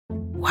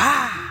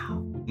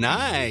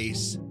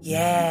Nice.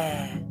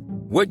 Yeah.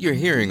 What you're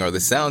hearing are the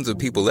sounds of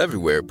people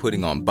everywhere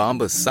putting on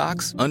Bombas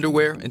socks,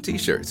 underwear, and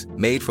T-shirts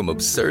made from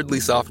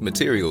absurdly soft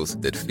materials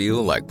that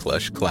feel like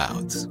plush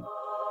clouds.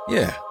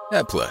 Yeah,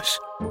 that plush.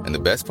 And the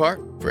best part?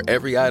 For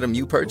every item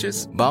you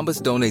purchase,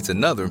 Bombas donates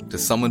another to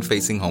someone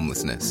facing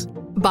homelessness.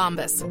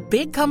 Bombas.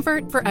 Big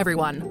comfort for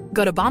everyone.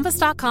 Go to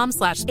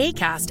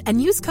bombas.com/ACAST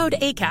and use code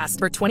ACAST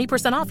for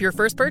 20% off your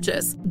first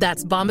purchase.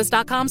 That's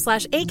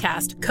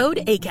bombas.com/ACAST. Code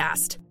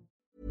ACAST.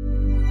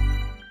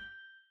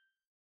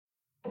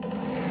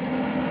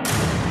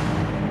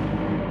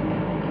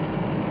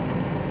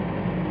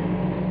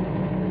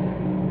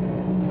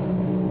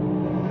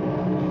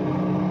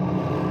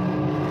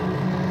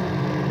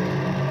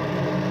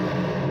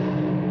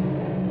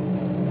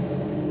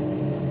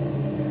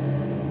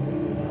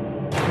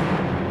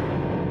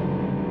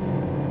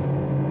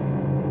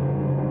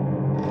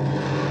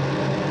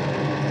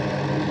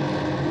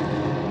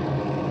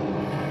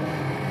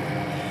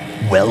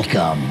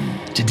 Welcome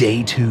to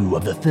day 2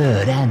 of the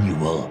 3rd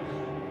annual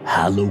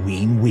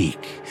Halloween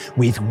week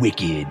with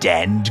Wicked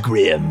and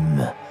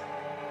Grim.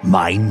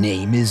 My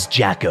name is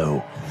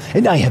Jacko,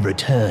 and I have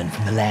returned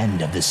from the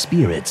land of the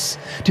spirits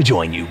to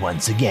join you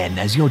once again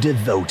as your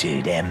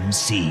devoted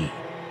MC.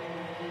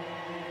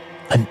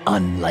 An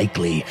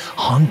unlikely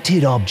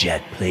haunted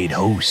object played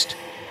host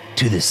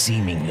to the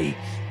seemingly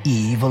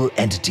evil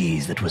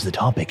entities that was the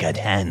topic at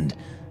hand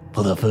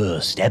for the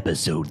first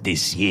episode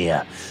this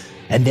year.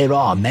 And there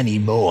are many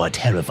more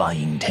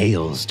terrifying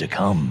tales to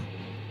come.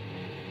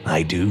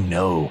 I do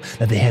know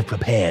that they have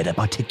prepared a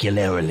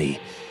particularly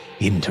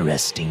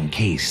interesting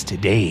case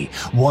today,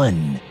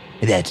 one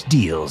that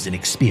deals in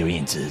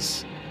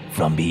experiences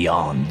from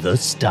beyond the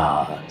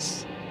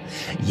stars.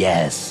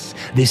 Yes,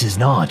 this is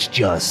not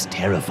just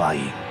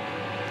terrifying.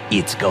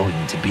 It's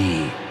going to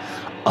be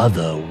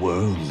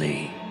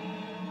otherworldly.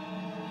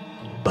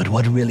 But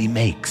what really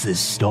makes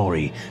this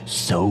story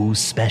so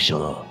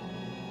special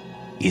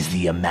is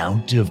the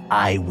amount of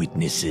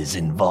eyewitnesses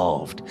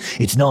involved.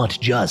 It's not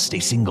just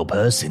a single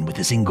person with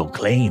a single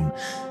claim,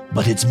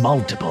 but it's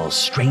multiple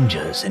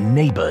strangers and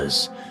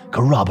neighbors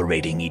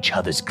corroborating each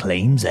other's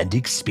claims and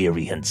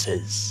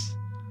experiences.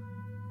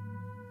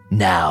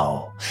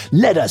 Now,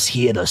 let us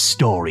hear the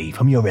story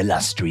from your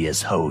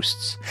illustrious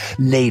hosts.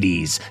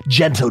 Ladies,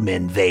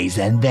 gentlemen, theys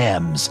and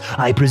thems,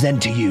 I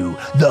present to you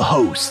the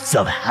hosts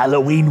of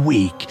Halloween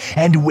Week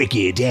and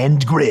Wicked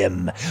and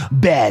Grim,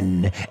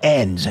 Ben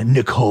and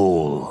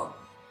Nicole.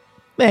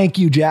 Thank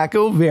you,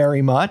 Jacko,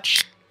 very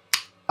much.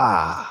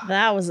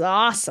 That was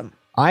awesome.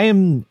 I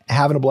am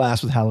having a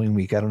blast with Halloween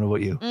Week. I don't know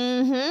about you.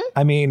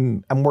 I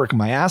mean, I'm working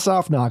my ass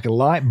off, not gonna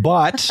lie,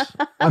 but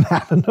I'm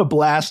having a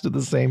blast at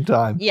the same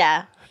time.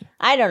 Yeah.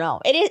 I don't know.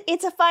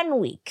 It's a fun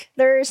week.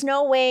 There's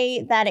no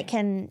way that it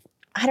can,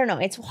 I don't know.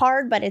 It's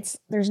hard, but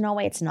there's no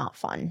way it's not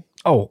fun.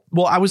 Oh,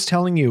 well, I was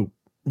telling you,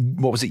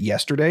 what was it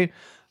yesterday?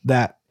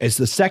 That as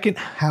the second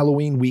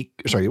Halloween week,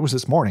 sorry, it was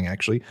this morning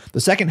actually,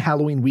 the second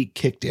Halloween week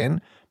kicked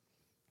in.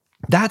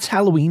 That's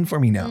Halloween for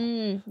me now.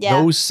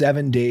 Yeah. Those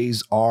 7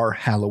 days are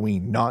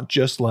Halloween, not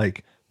just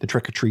like the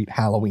trick-or-treat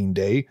Halloween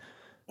day.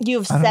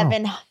 You have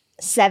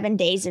seven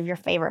days of your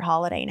favorite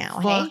holiday now,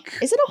 Fuck.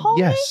 Hey? Is it a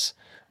holiday? Yes.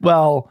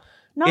 Well,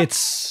 No,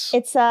 it's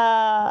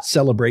a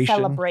celebration. I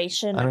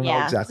don't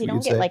know exactly. You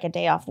don't get like a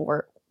day off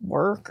work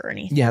or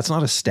anything. Yeah, it's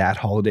not a stat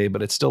holiday,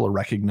 but it's still a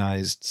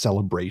recognized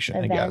celebration,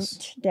 I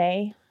guess.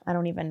 Day? I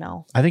don't even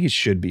know. I think it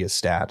should be a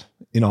stat,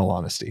 in all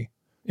honesty.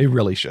 It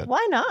really should.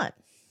 Why not?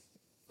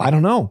 I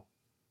don't know.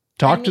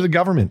 Talk to the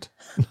government.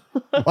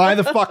 Why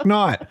the fuck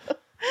not?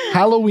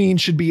 Halloween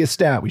should be a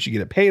stat. We should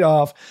get it paid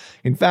off.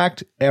 In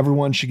fact,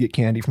 everyone should get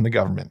candy from the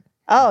government.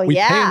 Oh, we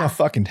yeah. pay enough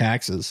fucking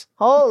taxes.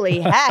 Holy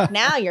heck,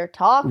 now you're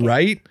talking.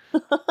 Right?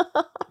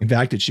 In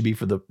fact, it should be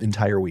for the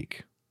entire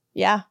week.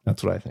 Yeah.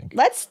 That's what I think.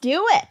 Let's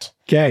do it.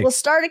 Okay. We'll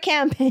start a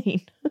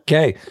campaign.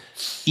 Okay.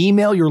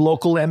 Email your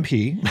local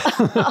MP.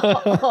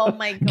 Oh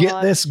my God.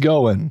 Get this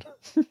going.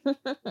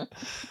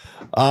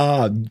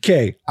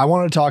 Okay. I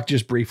want to talk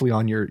just briefly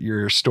on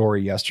your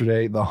story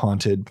yesterday, the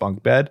haunted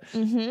bunk bed.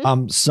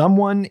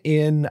 Someone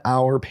in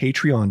our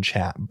Patreon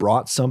chat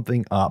brought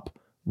something up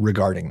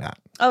regarding that.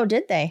 Oh,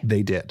 did they?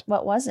 They did.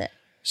 What was it?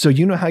 So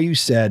you know how you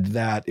said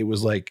that it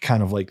was like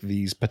kind of like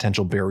these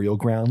potential burial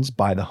grounds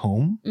by the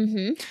home?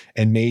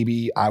 And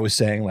maybe I was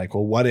saying like,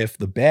 well, what if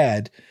the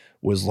bed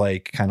was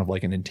like kind of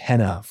like an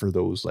antenna for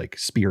those like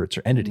spirits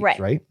or entities,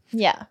 right?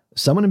 Yeah.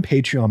 Someone in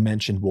Patreon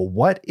mentioned, well,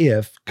 what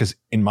if, because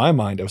in my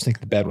mind, I was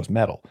thinking the bed was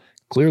metal.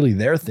 Clearly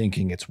they're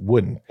thinking it's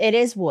wooden. It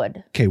is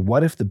wood. Okay,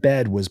 what if the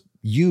bed was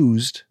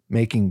used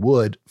making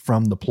wood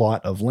from the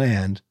plot of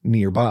land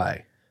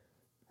nearby?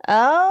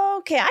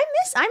 Okay, I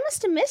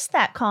must have missed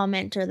that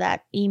comment or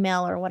that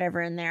email or whatever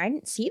in there. I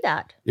didn't see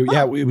that.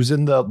 Yeah, it was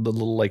in the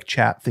little like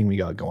chat thing we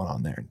got going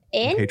on there.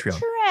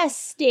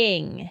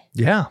 Interesting.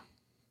 Yeah.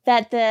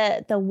 That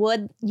the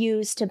wood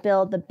used to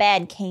build the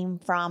bed came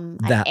from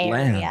that an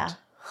area. land.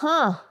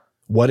 Huh.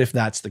 What if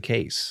that's the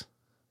case?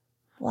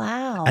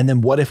 Wow. And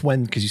then what if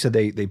because you said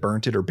they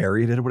burnt it or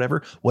buried it or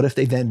whatever, what if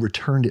they then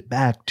returned it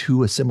back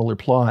to a similar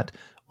plot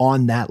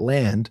on that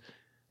land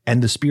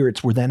and the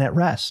spirits were then at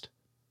rest.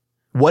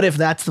 What if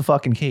that's the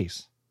fucking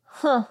case?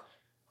 Huh.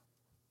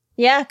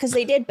 Yeah, because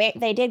they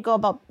did go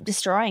about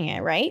destroying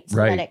it, right? So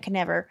that it could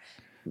never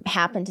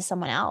happen to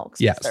someone else.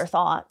 Yes. Their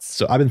thoughts.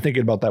 So I've been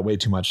thinking about that way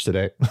too much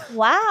today.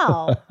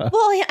 Wow.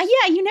 Well,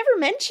 yeah, you never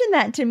mentioned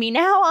that to me.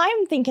 Now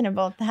I'm thinking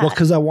about that. Well,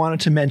 because I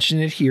wanted to mention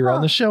it here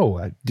on the show.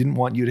 I didn't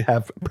want you to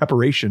have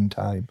preparation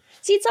time.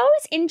 See, it's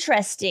always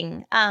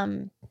interesting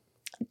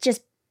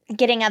just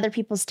getting other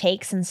people's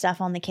takes and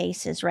stuff on the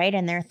cases, right?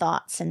 And their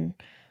thoughts. And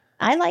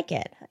I like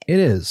it. It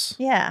is.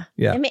 Yeah.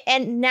 Yeah. I mean,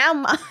 and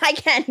now I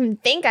can't even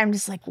think. I'm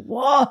just like,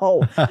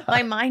 whoa,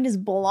 my mind is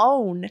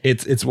blown.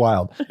 It's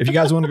wild. If you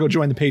guys want to go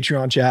join the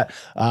Patreon chat,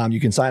 you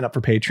can sign up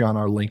for Patreon.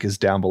 Our link is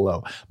down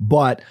below.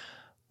 But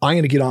I'm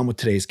going to get on with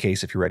today's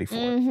case if you're ready for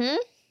it.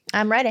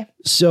 I'm ready.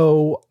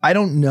 So I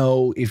don't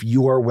know if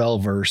you are well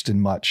versed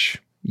in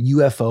much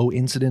UFO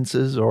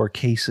incidences or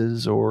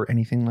cases or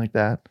anything like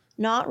that.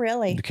 Not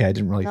really. Okay, I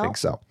didn't really think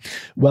so.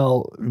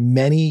 Well,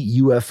 many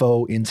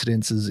UFO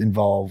incidences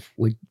involve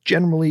like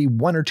generally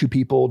one or two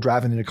people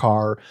driving in a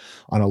car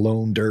on a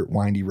lone dirt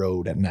windy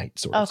road at night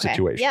sort of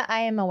situation. Yeah,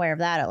 I am aware of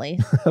that at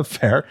least.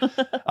 Fair.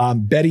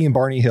 Betty and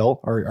Barney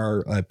Hill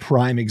are a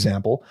prime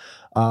example.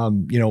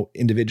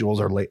 Individuals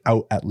are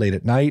out at late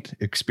at night,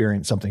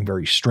 experience something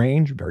very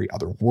strange, very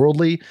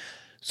otherworldly,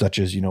 such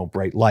as,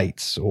 bright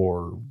lights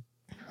or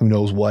who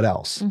knows what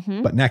else.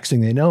 But next thing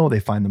they know, they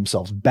find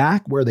themselves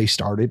back where they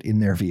started in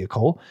their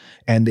vehicle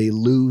and they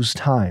lose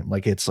time.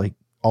 Like it's like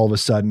all of a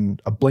sudden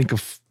a blink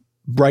of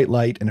bright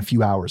light and a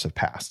few hours have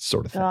passed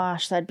sort of thing.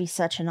 Gosh, that'd be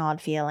such an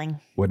odd feeling.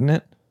 Wouldn't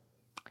it?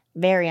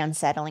 Very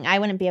unsettling. I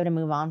wouldn't be able to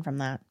move on from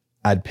that.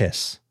 I'd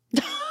piss.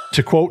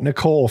 To quote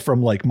Nicole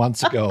from like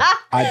months ago,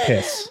 I'd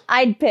piss.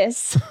 I'd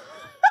piss.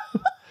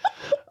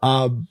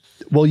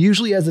 Well,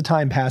 usually as the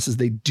time passes,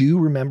 they do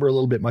remember a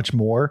little bit much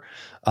more.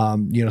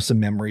 Some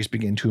memories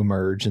begin to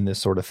emerge and this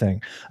sort of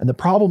thing. And the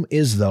problem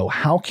is, though,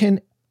 how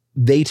can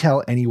they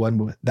tell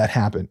anyone what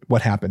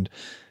happened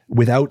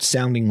without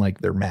sounding like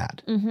they're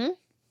mad?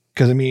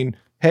 Because,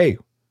 hey,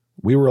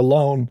 we were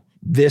alone.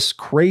 This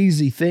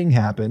crazy thing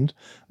happened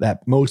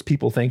that most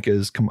people think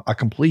is a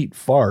complete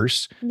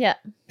farce. Yeah.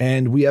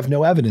 And we have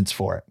no evidence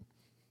for it.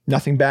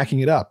 Nothing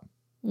backing it up.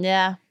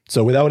 Yeah.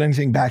 So without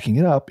anything backing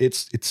it up,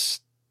 it's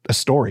a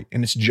story.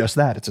 And it's just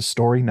that. It's a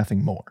story,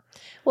 nothing more.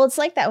 Well, it's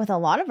like that with a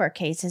lot of our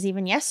cases,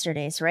 even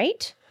yesterday's,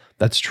 right?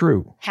 That's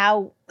true.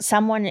 How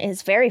someone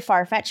is very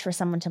far-fetched for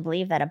someone to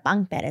believe that a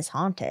bunk bed is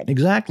haunted.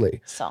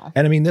 Exactly. So,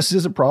 and this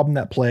is a problem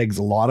that plagues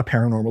a lot of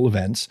paranormal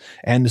events,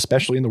 and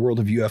especially in the world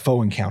of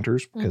UFO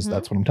encounters, because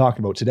that's what I'm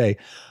talking about today.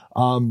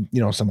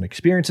 Someone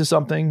experiences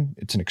something,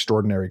 it's an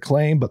extraordinary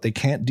claim, but they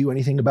can't do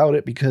anything about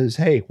it because,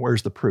 hey,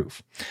 where's the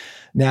proof?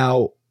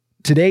 Now,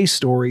 today's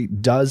story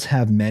does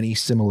have many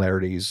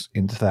similarities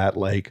into that,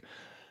 like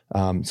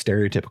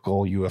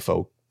stereotypical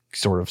UFO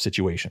sort of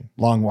situation.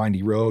 Long,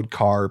 windy road,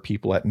 car,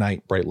 people at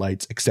night, bright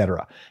lights,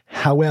 etc.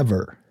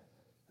 However,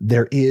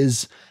 there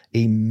is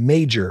a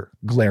major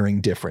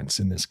glaring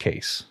difference in this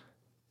case.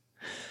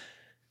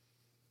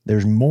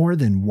 There's more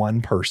than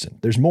one person.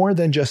 There's more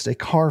than just a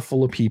car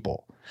full of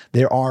people.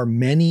 There are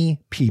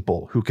many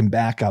people who can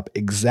back up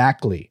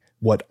exactly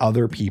what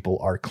other people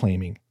are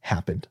claiming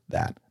happened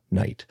that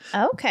night.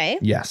 Okay.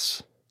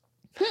 Yes.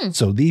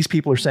 So these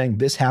people are saying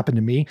this happened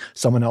to me.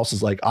 Someone else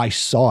is like, I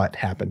saw it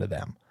happen to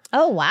them.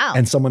 Oh, wow.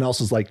 And someone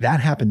else is like, that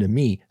happened to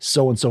me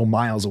so-and-so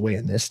miles away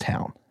in this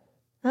town.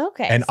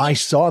 Okay. And I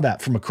saw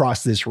that from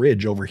across this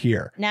ridge over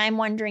here. Now I'm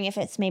wondering if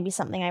it's maybe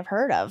something I've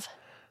heard of.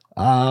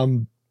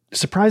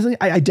 Surprisingly,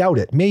 I doubt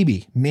it.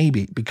 Maybe,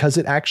 because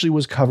it actually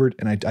was covered,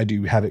 and I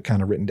do have it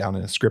kind of written down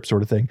in a script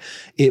sort of thing.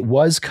 It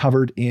was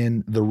covered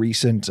in the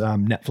recent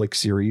Netflix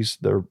series,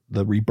 the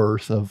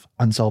Rebirth of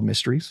Unsolved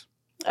Mysteries.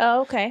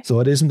 Oh, okay. So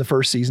it is in the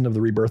first season of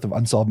the Rebirth of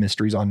Unsolved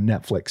Mysteries on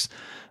Netflix.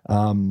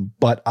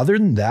 But other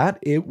than that,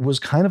 it was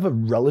kind of a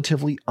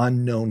relatively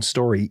unknown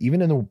story.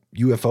 Even in the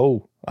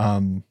UFO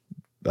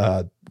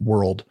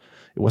world,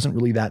 it wasn't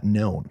really that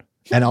known.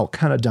 And I'll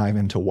kind of dive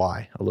into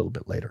why a little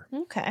bit later.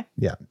 Okay.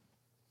 Yeah.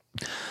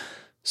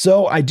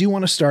 So I do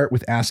want to start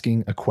with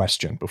asking a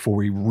question before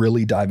we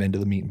really dive into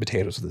the meat and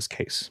potatoes of this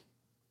case.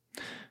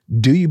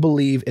 Do you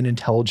believe in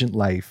intelligent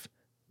life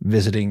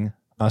visiting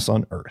us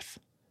on Earth?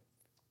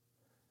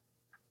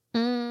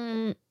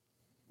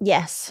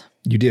 Yes.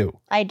 You do?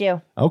 I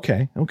do.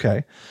 Okay.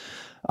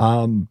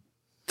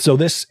 So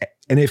this,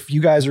 and if you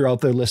guys are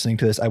out there listening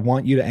to this, I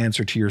want you to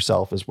answer to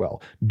yourself as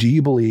well. Do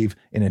you believe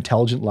in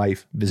intelligent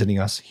life visiting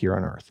us here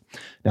on Earth?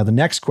 Now, the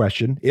next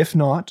question, if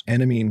not,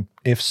 and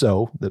if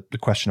so, the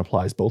question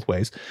applies both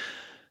ways,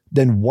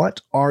 then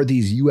what are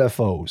these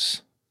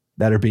UFOs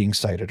that are being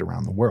sighted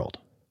around the world?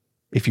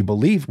 If you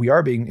believe we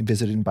are being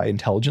visited by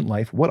intelligent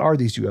life, what are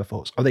these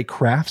UFOs? Are they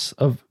crafts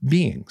of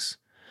beings?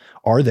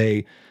 Are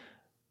they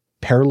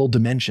parallel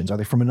dimensions? Are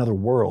they from another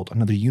world,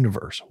 another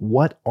universe?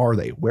 What are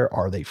they? Where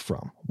are they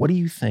from? What do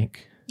you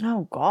think?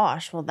 Oh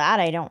gosh, well that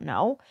I don't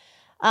know.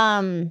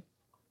 I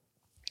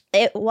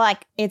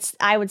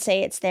would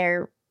say it's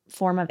their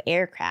form of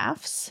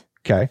aircrafts.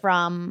 Okay.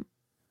 From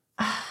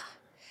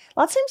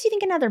Lots of times you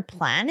think another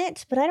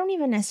planet, but I don't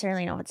even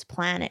necessarily know if it's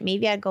planet.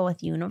 Maybe I'd go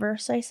with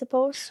universe, I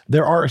suppose.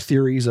 There are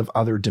theories of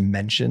other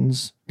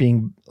dimensions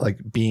being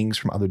like beings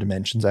from other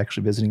dimensions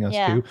actually visiting us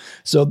too.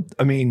 So,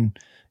 I mean,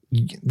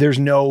 there's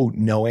no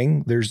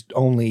knowing. There's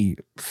only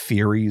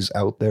theories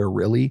out there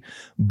really.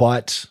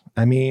 But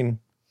I mean,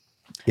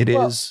 it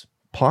is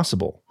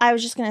possible. I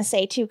was just going to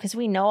say too, because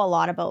we know a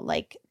lot about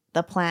like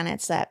the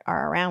planets that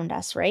are around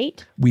us,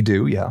 right? We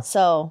do, yeah.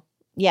 So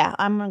yeah,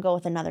 I'm going to go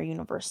with another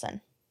universe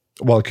then.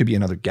 Well, it could be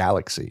another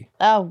galaxy.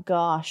 Oh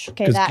gosh.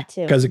 Okay, that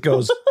too. Because it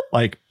goes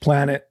like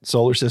planet,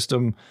 solar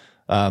system,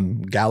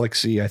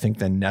 galaxy, I think,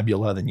 then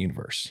nebula, then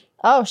universe.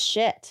 Oh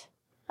shit.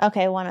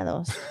 Okay, one of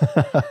those.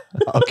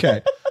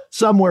 Okay,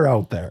 somewhere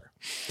out there.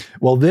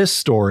 Well, this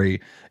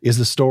story is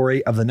the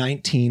story of the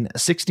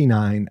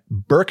 1969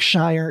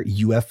 Berkshire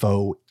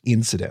UFO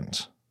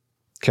incident.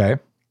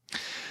 Okay.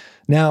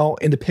 Now,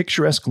 in the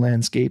picturesque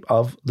landscape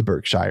of the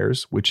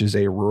Berkshires, which is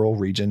a rural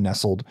region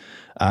nestled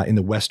in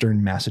the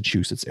western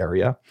Massachusetts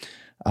area,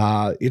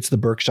 it's the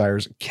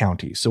Berkshires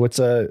County. So it's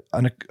a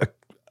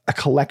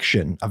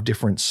collection of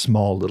different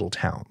small little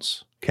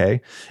towns.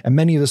 Okay. And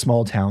many of the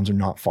small towns are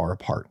not far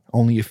apart,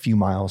 only a few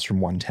miles from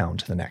one town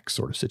to the next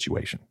sort of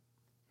situation.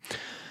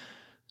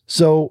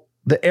 So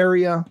the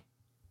area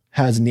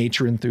has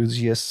nature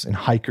enthusiasts and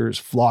hikers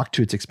flock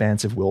to its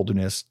expansive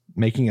wilderness,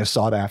 making a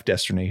sought-after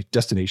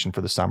destination for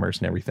the summers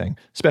and everything,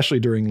 especially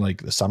during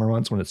like the summer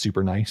months when it's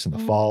super nice, and the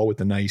fall with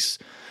the nice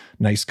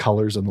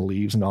colors on the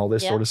leaves and all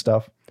this sort of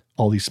stuff.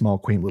 All these small,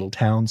 quaint little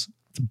towns.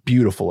 It's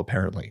beautiful,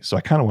 apparently. So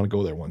I kind of want to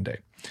go there one day.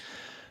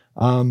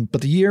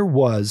 But the year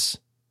was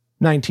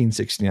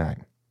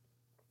 1969.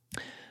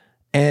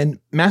 And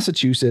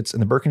Massachusetts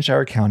and the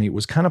Berkshire County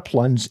was kind of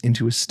plunged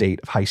into a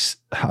state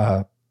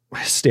of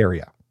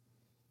hysteria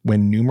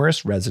when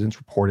numerous residents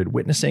reported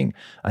witnessing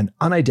an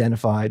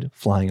unidentified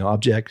flying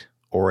object,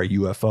 or a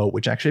UFO,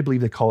 which actually I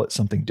believe they call it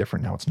something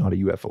different now. It's not a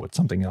UFO, it's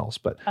something else.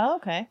 But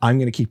okay. I'm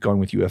going to keep going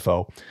with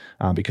UFO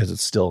because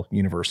it's still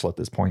universal at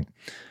this point.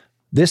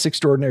 This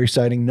extraordinary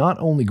sighting not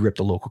only gripped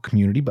the local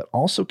community, but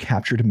also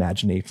captured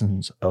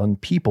imaginations on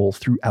people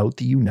throughout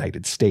the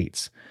United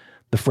States.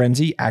 The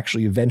frenzy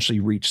actually eventually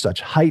reached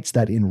such heights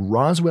that in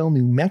Roswell,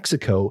 New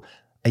Mexico,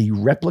 a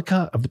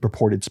replica of the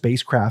purported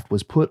spacecraft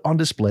was put on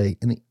display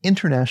in the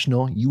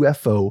International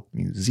UFO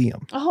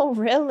Museum. Oh,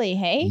 really?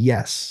 Hey?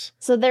 Yes.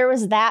 So there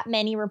was that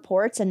many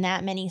reports and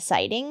that many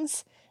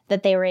sightings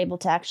that they were able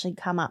to actually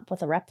come up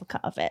with a replica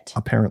of it.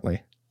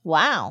 Apparently.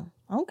 Wow.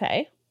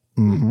 Okay.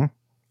 Mm-hmm.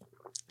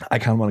 I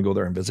kind of want to go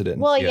there and visit it.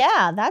 Well,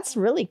 yeah, that's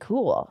really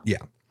cool. Yeah.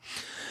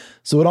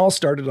 So it all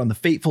started on the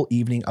fateful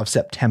evening of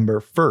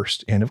September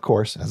 1st. And of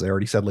course, as I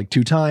already said like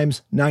 2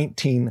 times,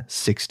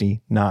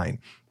 1969.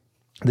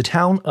 The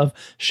town of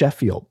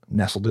Sheffield,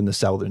 nestled in the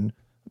southern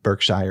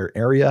Berkshire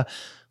area,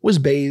 was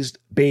bathed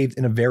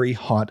in a very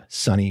hot,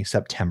 sunny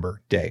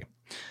September day.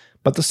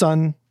 But the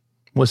sun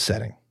was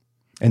setting,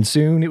 and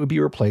soon it would be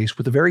replaced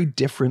with a very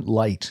different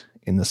light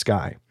in the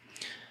sky.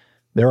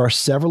 There are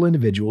several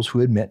individuals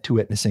who admit to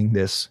witnessing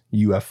this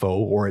UFO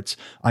or its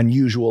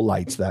unusual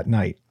lights that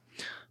night.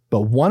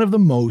 But one of the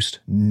most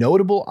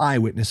notable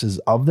eyewitnesses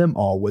of them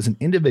all was an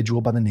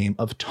individual by the name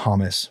of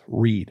Thomas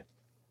Reed.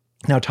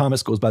 Now,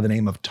 Thomas goes by the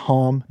name of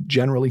Tom,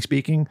 generally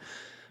speaking,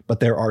 but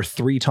there are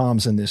 3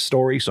 Toms in this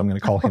story, so I'm going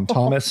to call him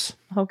Thomas.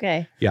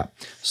 Okay. Yeah.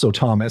 So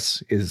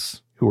Thomas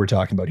is who we're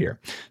talking about here.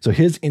 So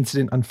his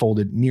incident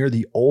unfolded near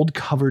the old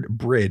covered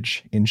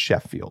bridge in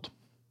Sheffield.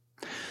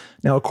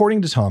 Now,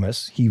 according to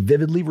Thomas, he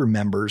vividly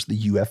remembers the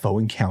UFO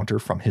encounter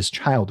from his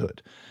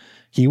childhood.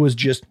 He was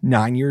just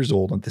 9 years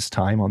old at this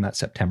time on that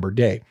September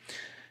day,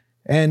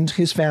 and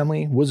his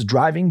family was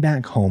driving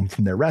back home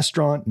from their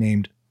restaurant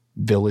named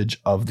Village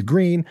of the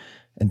Green,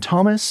 and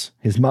Thomas,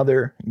 his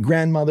mother,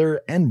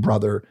 grandmother, and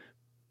brother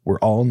were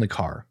all in the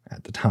car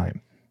at the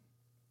time.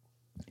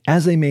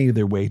 As they made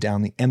their way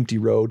down the empty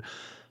road,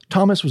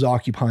 Thomas was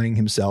occupying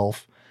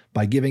himself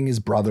by giving his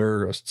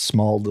brother a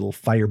small little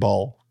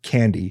fireball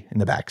candy in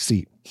the back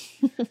seat.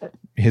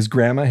 His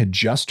grandma had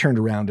just turned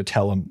around to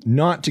tell him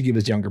not to give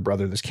his younger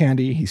brother this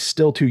candy. He's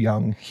still too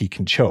young. He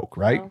can choke,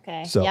 right?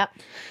 Okay. So, yep.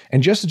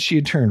 And just as she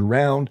had turned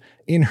around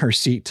in her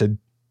seat to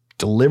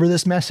deliver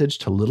this message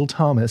to little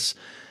Thomas,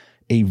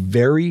 a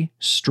very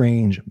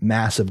strange,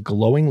 massive,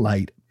 glowing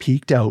light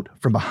peeked out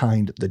from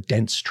behind the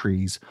dense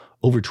trees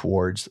over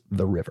towards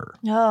the river.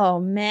 Oh,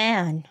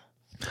 man.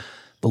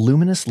 The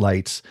luminous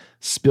lights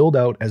spilled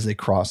out as they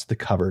crossed the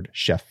covered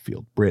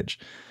Sheffield Bridge,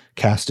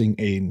 casting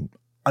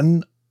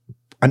an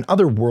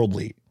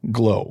otherworldly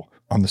glow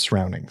on the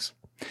surroundings.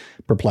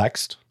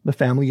 Perplexed, the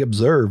family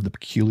observed the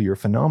peculiar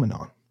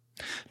phenomenon.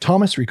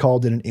 Thomas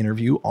recalled in an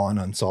interview on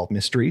Unsolved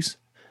Mysteries,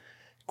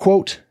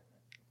 quote,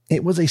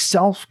 "It was a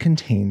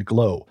self-contained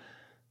glow.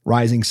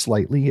 Rising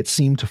slightly, it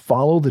seemed to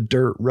follow the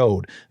dirt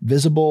road,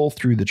 visible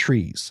through the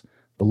trees.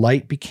 The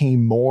light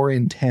became more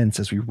intense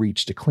as we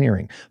reached a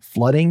clearing,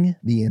 flooding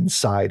the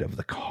inside of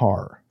the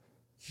car."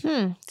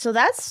 So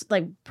that's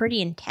like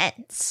pretty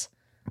intense.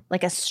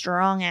 Like a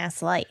strong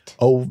ass light.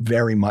 Oh,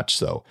 very much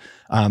so.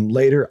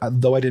 Later,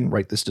 though I didn't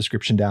write this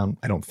description down,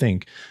 I don't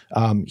think,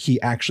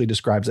 he actually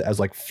describes it as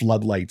like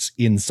floodlights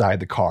inside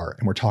the car.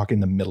 And we're talking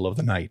the middle of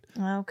the night.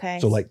 Okay.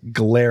 So like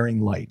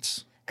glaring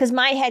lights. Because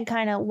my head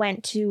kind of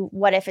went to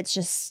what if it's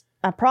just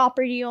a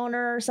property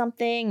owner or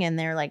something and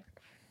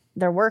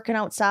they're working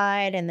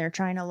outside and they're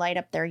trying to light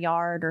up their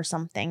yard or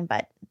something.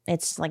 But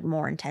it's like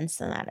more intense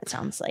than that, it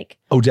sounds like.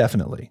 Oh,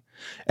 definitely.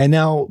 And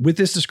now with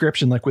this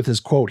description, like with his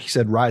quote, he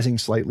said, rising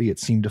slightly, it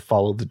seemed to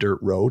follow the dirt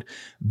road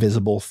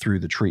visible through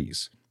the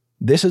trees.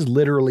 This is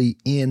literally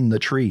in the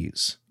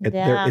trees.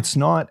 It's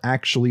not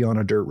actually on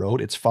a dirt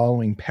road. It's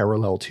following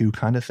parallel to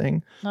kind of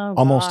thing. Oh,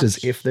 almost gosh.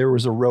 as if there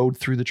was a road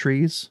through the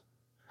trees.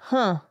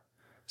 Huh.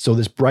 So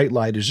this bright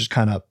light is just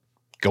kind of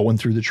going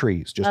through the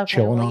trees, just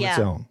chilling on its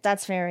own.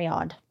 That's very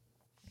odd.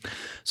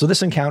 So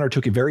this encounter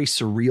took a very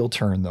surreal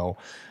turn, though,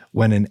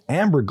 when an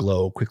amber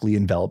glow quickly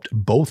enveloped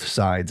both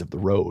sides of the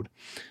road.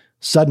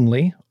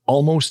 Suddenly,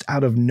 almost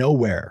out of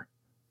nowhere,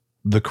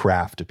 the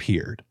craft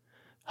appeared,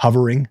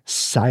 hovering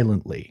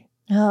silently.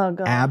 Oh,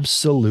 God.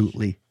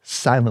 Absolutely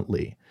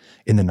silently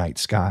in the night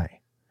sky.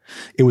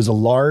 It was a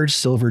large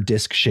silver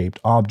disc-shaped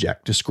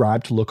object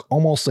described to look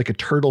almost like a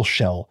turtle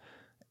shell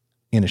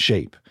in a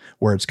shape,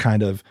 where it's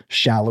kind of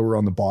shallower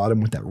on the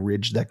bottom with that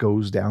ridge that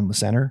goes down the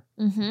center.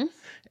 Mm-hmm.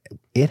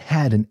 It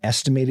had an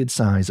estimated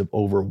size of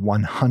over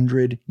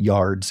 100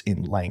 yards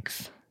in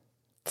length.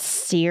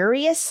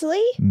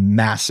 Seriously?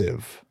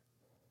 Massive.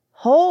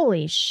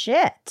 Holy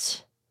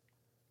shit.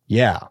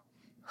 Yeah.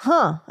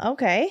 Huh.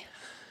 Okay.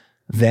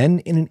 Then,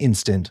 in an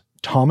instant,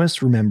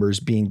 Thomas remembers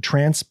being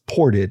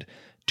transported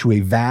to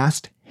a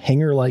vast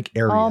hangar-like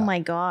area Oh my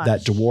gosh.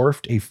 that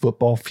dwarfed a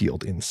football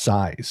field in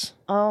size.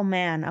 Oh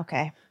man.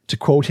 Okay. To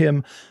quote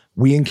him,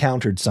 "We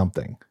encountered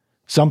something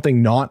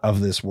not of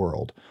this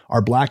world.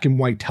 Our black and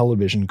white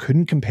television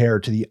couldn't compare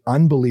to the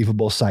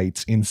unbelievable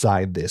sights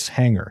inside this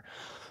hangar.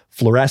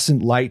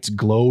 Fluorescent lights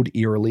glowed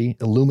eerily,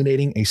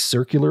 illuminating a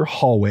circular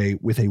hallway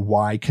with a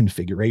Y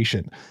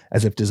configuration,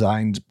 as if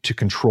designed to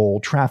control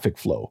traffic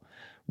flow.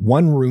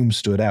 One room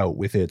stood out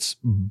with its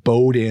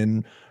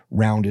bowed-in,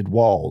 rounded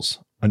walls,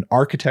 an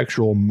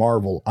architectural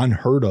marvel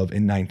unheard of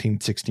in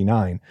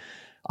 1969.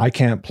 I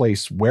can't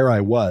place where I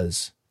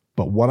was,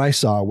 but what I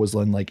saw was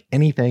unlike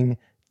anything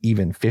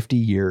even 50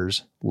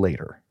 years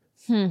later."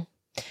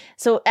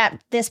 So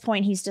at this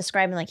point, he's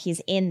describing like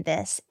he's in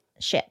this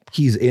ship.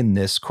 He's in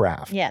this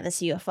craft. Yeah,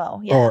 this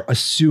UFO. Yeah. Or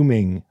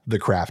assuming the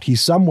craft.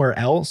 He's somewhere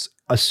else,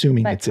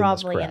 assuming But it's in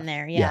this probably craft. in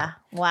there. Yeah.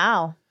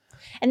 Wow.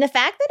 And the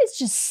fact that it's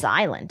just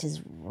silent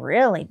is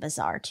really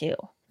bizarre too.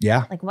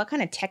 Yeah. Like what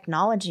kind of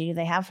technology do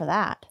they have for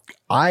that?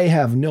 I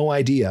have no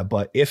idea,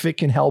 but if it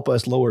can help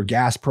us lower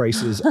gas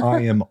prices,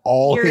 I am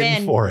all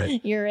in for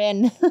it. You're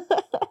in.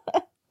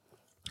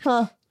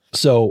 Huh.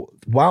 So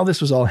while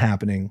this was all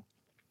happening,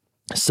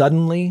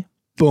 suddenly,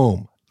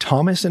 boom,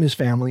 Thomas and his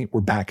family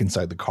were back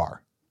inside the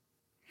car.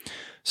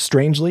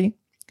 Strangely,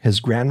 his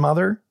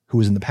grandmother, who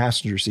was in the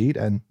passenger seat,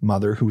 and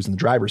mother, who was in the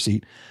driver's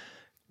seat,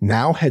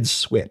 now had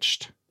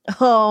switched.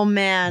 Oh,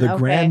 man. The okay.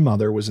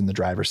 grandmother was in the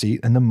driver's seat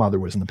and the mother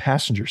was in the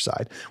passenger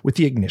side with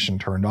the ignition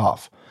turned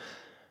off.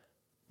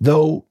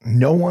 Though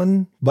no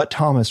one but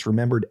Thomas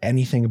remembered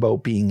anything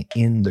about being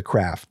in the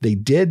craft, they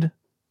did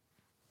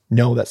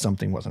know that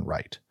something wasn't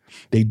right.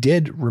 They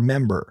did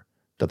remember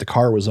that the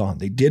car was on.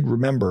 They did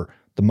remember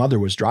the mother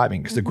was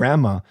driving because the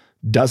grandma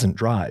doesn't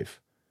drive.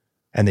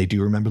 And they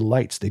do remember the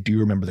lights. They do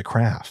remember the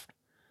craft.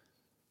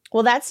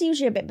 Well, that's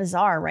usually a bit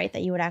bizarre, right?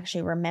 That you would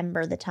actually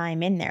remember the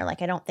time in there.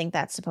 Like, I don't think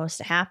that's supposed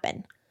to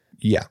happen.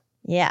 Yeah.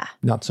 Yeah.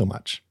 Not so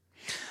much.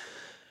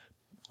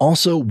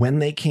 Also, when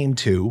they came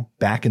to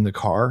back in the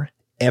car,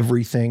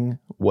 everything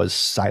was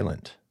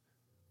silent.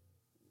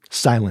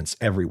 Silence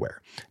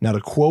everywhere. Now,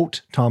 to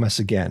quote Thomas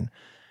again,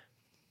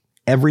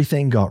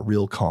 everything got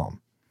real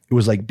calm. It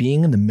was like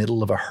being in the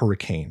middle of a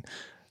hurricane.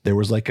 There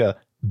was like a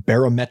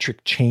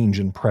barometric change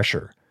in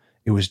pressure.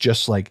 It was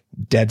just like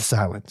dead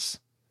silence.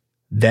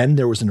 Then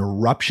there was an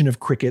eruption of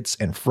crickets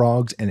and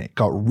frogs, and it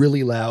got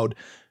really loud,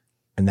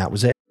 and that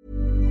was it.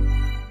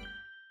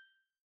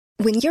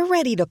 When you're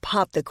ready to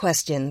pop the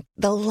question,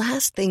 the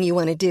last thing you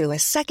want to do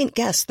is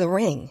second-guess the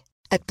ring.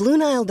 At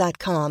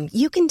BlueNile.com,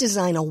 you can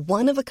design a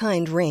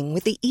one-of-a-kind ring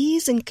with the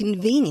ease and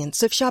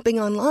convenience of shopping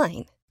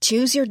online.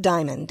 Choose your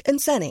diamond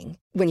and setting.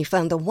 When you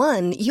find the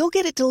one, you'll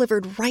get it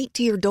delivered right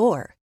to your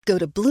door. Go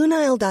to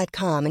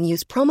BlueNile.com and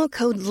use promo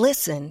code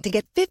LISTEN to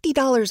get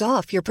 $50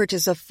 off your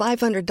purchase of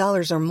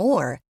 $500 or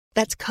more.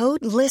 That's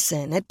code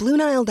LISTEN at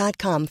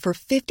BlueNile.com for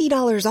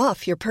 $50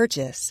 off your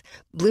purchase.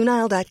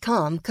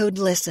 BlueNile.com, code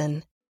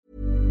LISTEN.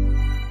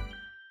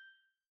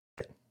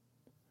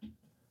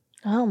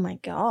 Oh my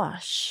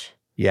gosh.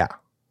 Yeah.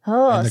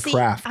 Oh, And the see,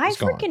 craft I is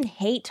gone. freaking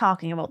hate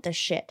talking about this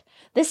shit.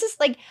 This is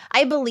like,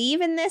 I believe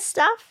in this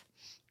stuff,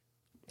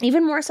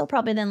 even more so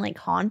probably than like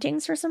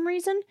hauntings for some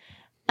reason.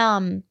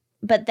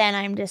 But then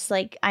I'm just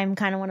like, I'm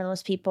kind of one of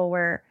those people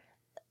where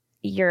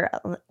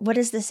what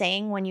is the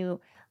saying when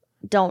you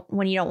don't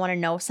want to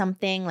know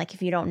something? Like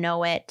if you don't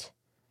know it,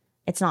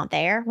 it's not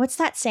there. What's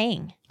that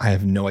saying? I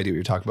have no idea what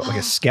you're talking about. Like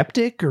a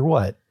skeptic or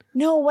what?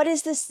 No, what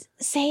is this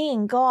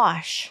saying?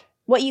 Gosh.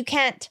 What you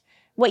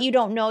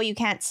don't know, you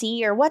can't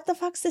see, or what the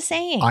fuck's the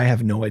saying? I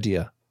have no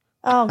idea.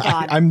 Oh,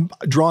 God. I'm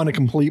drawing a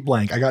complete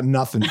blank. I got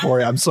nothing for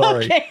you. I'm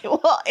sorry. Okay,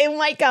 well, it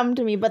might come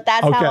to me, but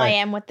that's how I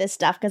am with this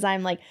stuff because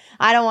I'm like,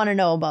 I don't want to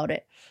know about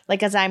it. Like,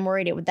 because I'm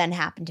worried it would then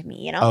happen to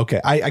me, you know? Okay.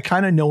 I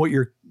kind of know what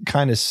you're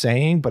kind of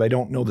saying, but I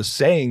don't know the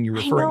saying you're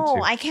referring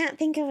to. I can't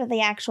think of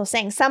the actual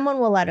saying. Someone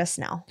will let us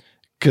know.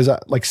 Because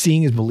like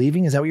seeing is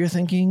believing. Is that what you're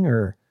thinking?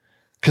 Or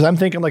because I'm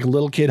thinking like a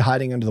little kid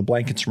hiding under the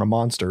blankets from a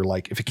monster.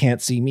 Like if it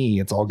can't see me,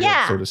 it's all good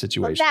sort of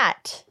situation.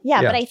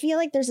 Yeah, but I feel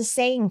like there's a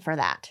saying for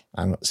that.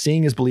 I don't know.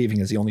 Seeing is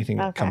believing is the only thing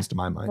that comes to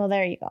my mind. Well,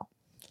 there you go.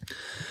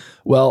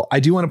 Well, I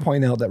do want to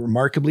point out that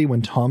remarkably,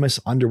 when Thomas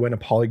underwent a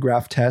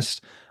polygraph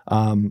test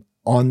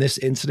on this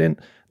incident,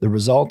 the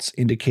results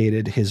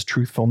indicated his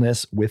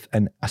truthfulness with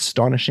an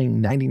astonishing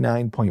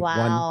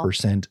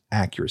 99.1%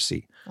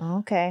 accuracy.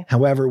 Okay.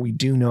 However, we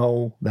do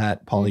know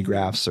that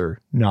polygraphs are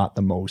not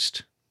the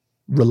most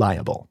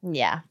reliable.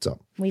 Yeah. So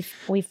we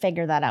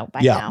figured that out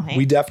by now. Yeah,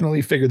 we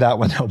definitely figured that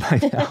one out by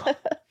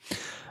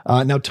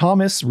now. Now,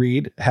 Thomas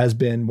Reed has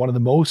been one of the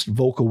most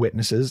vocal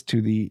witnesses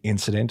to the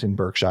incident in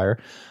Berkshire,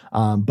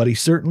 but he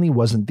certainly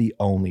wasn't the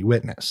only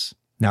witness.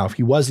 Now, if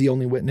he was the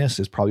only witness,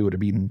 this probably would have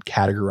been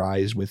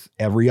categorized with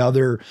every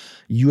other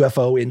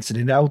UFO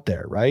incident out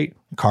there, right?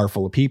 Car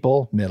full of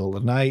people, middle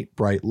of the night,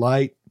 bright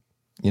light,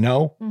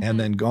 and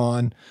then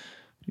gone.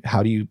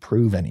 How do you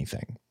prove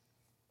anything?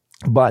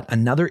 But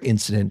another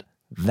incident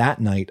that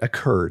night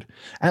occurred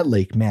at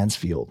Lake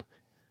Mansfield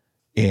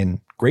in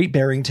Great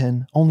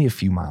Barrington, only a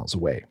few miles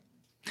away.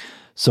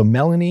 So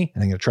Melanie,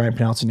 and I'm going to try and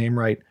pronounce the name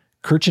right,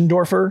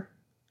 Kirchdorfer,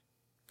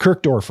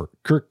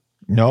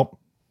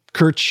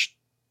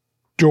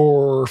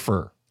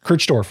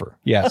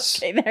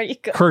 yes. Okay, there you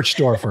go.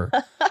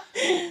 Kirchdorfer.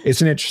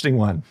 It's an interesting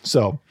one.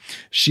 So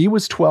she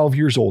was 12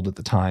 years old at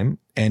the time,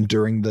 and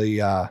during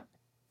the era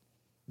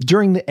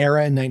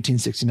in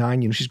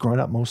 1969, she's grown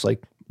up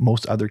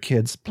most other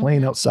kids,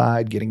 playing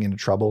outside, getting into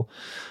trouble.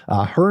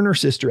 Her and her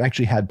sister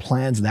actually had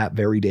plans that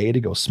very day to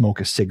go smoke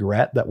a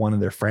cigarette that one of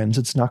their friends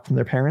had snuck from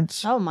their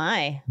parents. Oh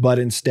my. But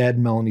instead,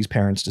 Melanie's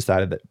parents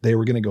decided that they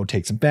were going to go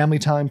take some family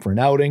time for an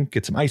outing,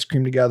 get some ice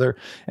cream together,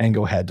 and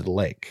go head to the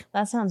lake.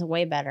 That sounds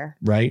way better.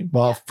 Right?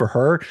 Well, for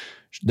her,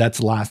 that's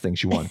the last thing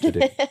she wanted to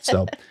do.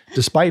 So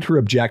despite her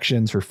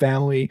objections, her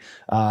family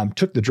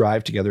took the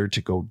drive together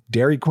to go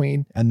Dairy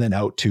Queen and then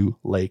out to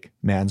Lake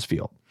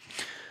Mansfield.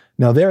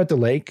 Now, there at the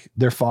lake,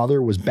 their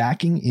father was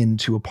backing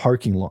into a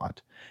parking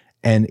lot.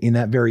 And in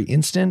that very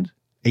instant,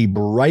 a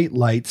bright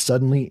light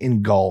suddenly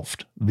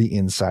engulfed the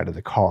inside of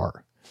the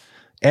car.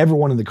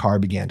 Everyone in the car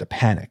began to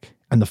panic,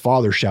 and the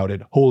father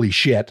shouted, "Holy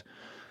shit."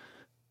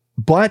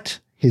 But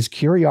his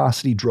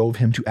curiosity drove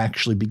him to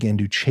actually begin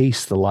to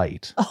chase the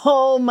light.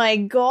 Oh my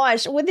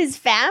gosh, with his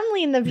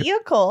family in the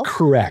vehicle.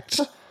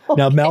 Correct.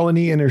 Now,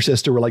 Melanie and her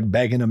sister were like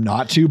begging him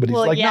not to, but he's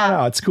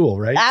no, it's cool,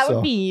 right? That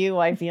would be you,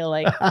 I feel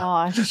like.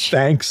 Gosh.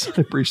 Thanks.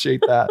 I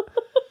appreciate that.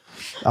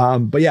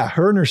 But yeah,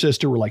 her and her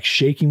sister were like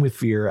shaking with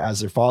fear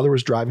as their father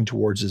was driving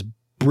towards this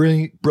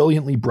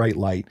brilliantly bright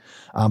light.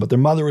 But their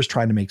mother was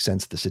trying to make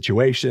sense of the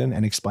situation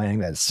and explaining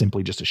that it's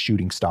simply just a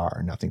shooting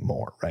star, nothing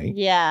more, right?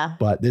 Yeah.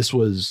 But this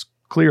was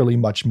clearly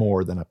much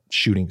more than a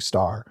shooting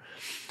star.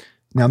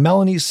 Now,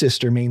 Melanie's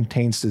sister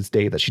maintains to this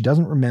day that she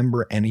doesn't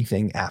remember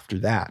anything after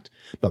that.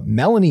 But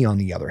Melanie, on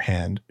the other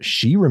hand,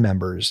 she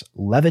remembers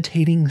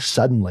levitating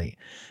suddenly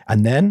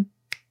and then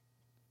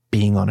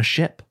being on a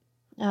ship.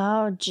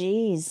 Oh,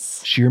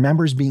 geez. She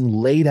remembers being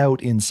laid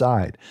out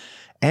inside.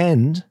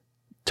 And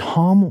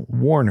Tom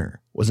Warner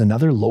was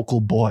another local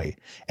boy,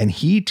 and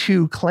he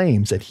too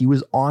claims that he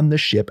was on the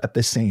ship at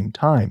the same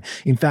time.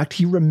 In fact,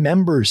 he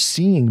remembers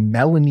seeing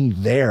Melanie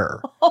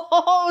there.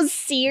 Oh,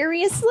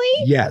 seriously?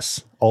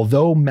 Yes.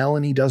 Although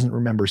Melanie doesn't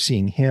remember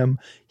seeing him,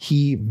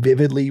 he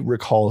vividly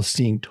recalls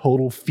seeing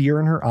total fear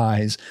in her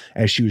eyes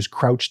as she was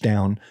crouched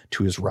down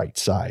to his right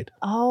side.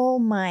 Oh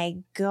my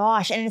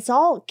gosh. And it's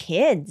all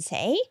kids,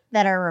 hey,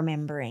 that are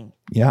remembering.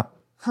 Yeah.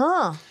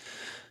 Huh.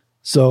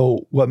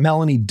 So what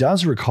Melanie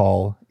does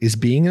recall is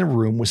being in a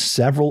room with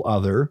several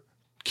other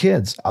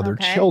kids, other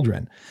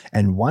children.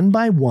 And one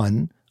by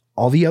one,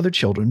 all the other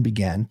children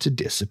began to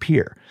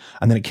disappear.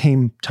 And then it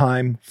came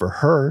time for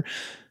her.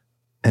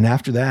 And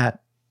after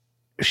that,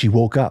 she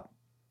woke up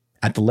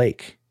at the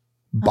lake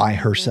by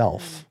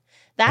herself.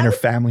 And her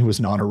family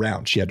was not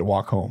around. She had to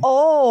walk home.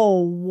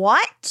 Oh,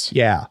 what?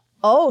 Yeah.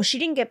 Oh, she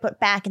didn't get put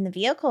back in the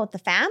vehicle with the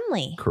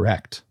family.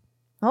 Correct.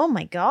 Oh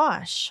my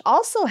gosh.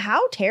 Also,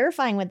 how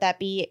terrifying would that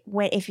be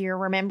if you're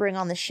remembering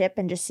on the ship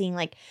and just seeing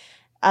like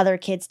other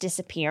kids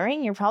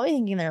disappearing? You're probably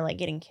thinking they're like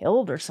getting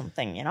killed or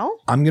something, you know?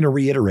 I'm going to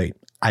reiterate.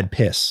 I'd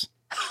piss.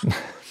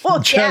 Well,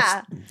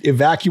 just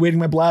evacuating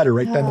my bladder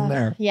right then and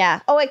there.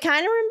 Yeah. Oh, I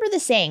kind of remember the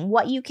saying,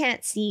 what you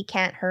can't see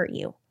can't hurt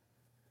you.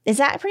 Is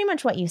that pretty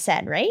much what you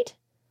said, right?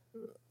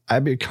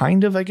 I mean,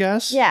 kind of, I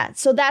guess. Yeah.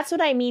 So that's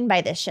what I mean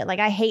by this shit. Like,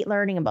 I hate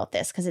learning about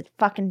this because it's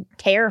fucking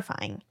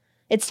terrifying.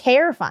 It's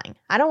terrifying.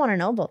 I don't want to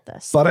know about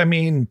this. But I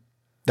mean,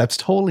 that's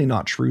totally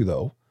not true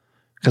though.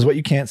 Because what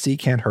you can't see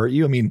can't hurt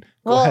you. I mean,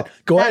 go ahead.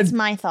 That's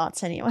my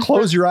thoughts anyway.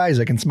 Close your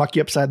eyes. I can smuck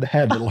you upside the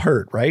head. It'll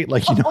hurt, right?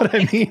 Like, you know what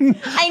I mean?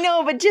 I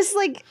know, but just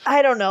like,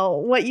 I don't know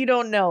what you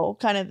don't know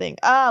kind of thing.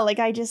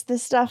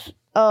 This stuff.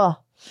 I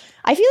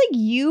feel like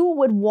you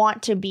would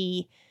want to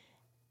be,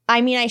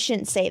 I mean, I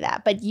shouldn't say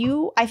that, but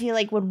I feel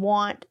like would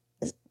want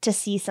to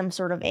see some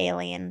sort of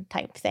alien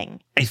type thing.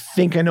 I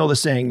think I know the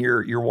saying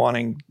you're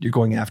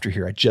going after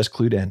here. I just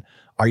clued in.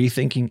 Are you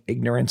thinking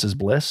ignorance is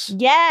bliss?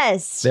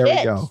 Yes. There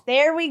we go.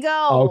 There we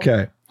go.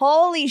 Okay.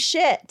 Holy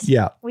shit.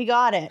 Yeah. We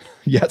got it.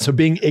 Yeah. So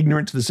being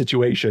ignorant to the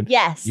situation.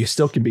 Yes. You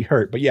still can be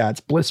hurt. But yeah,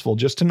 it's blissful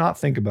just to not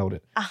think about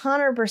it.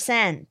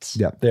 100%.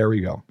 Yeah. There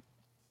we go.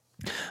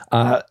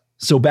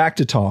 So back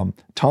to Tom.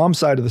 Tom's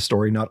side of the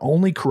story not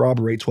only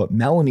corroborates what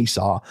Melanie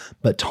saw,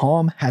 but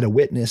Tom had a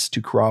witness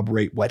to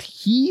corroborate what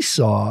he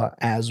saw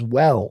as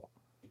well.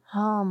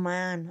 Oh,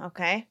 man.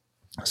 Okay.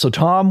 So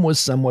Tom was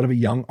somewhat of a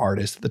young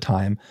artist at the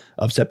time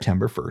of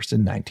September 1st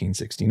in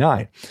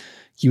 1969.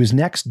 He was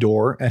next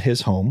door at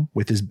his home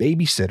with his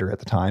babysitter at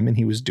the time, and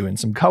he was doing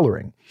some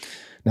coloring.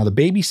 Now, the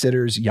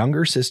babysitter's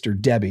younger sister,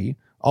 Debbie,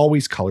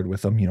 always colored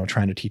with him,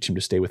 trying to teach him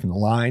to stay within the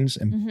lines.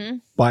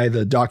 And by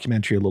the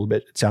documentary a little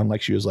bit, it sounded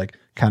like she was like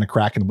kind of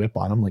cracking the whip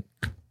on him, like,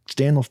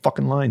 stay in those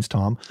fucking lines,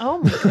 Tom. Oh,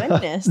 my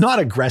goodness. Not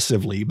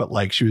aggressively, but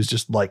like she was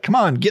just like, come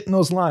on, get in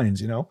those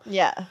lines,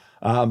 Yeah.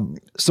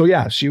 So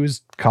yeah, she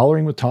was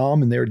coloring with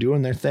Tom and they were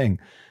doing their thing.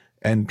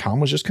 And Tom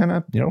was just kind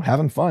of,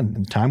 having fun.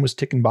 And time was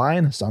ticking by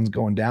and the sun's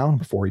going down.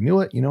 Before he knew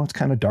it, it's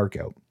kind of dark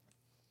out.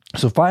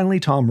 So finally,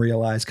 Tom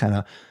realized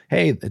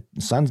hey, the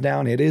sun's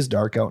down. It is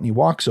dark out. And he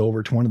walks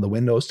over to one of the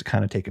windows to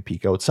kind of take a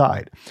peek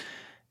outside.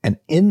 And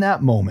in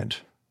that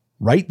moment,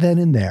 right then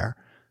and there,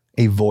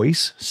 a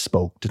voice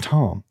spoke to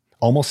Tom,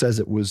 almost as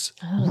it was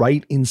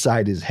right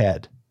inside his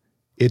head.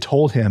 It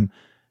told him,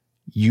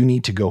 you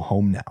need to go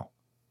home now.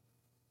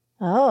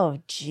 Oh,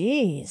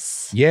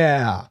 geez.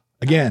 Yeah.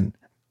 Again,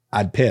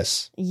 I'd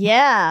piss.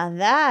 Yeah,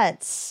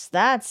 that's,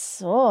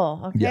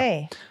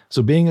 okay. Yeah.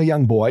 So being a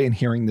young boy and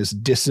hearing this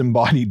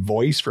disembodied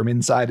voice from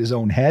inside his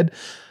own head,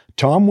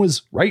 Tom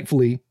was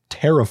rightfully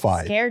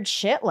terrified. Scared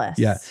shitless.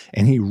 Yeah.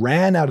 And he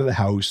ran out of the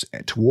house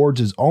towards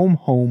his own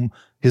home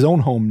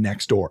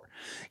next door.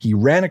 He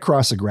ran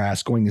across the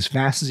grass going as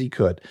fast as he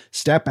could.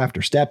 Step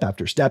after step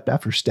after step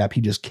after step.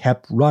 He just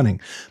kept running.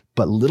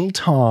 But little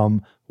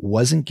Tom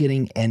wasn't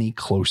getting any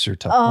closer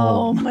to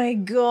home. Oh my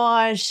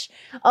gosh.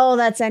 Oh,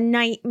 that's a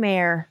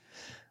nightmare.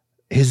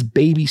 His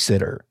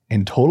babysitter,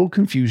 in total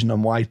confusion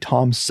on why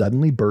Tom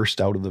suddenly burst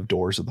out of the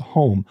doors of the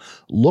home,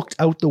 looked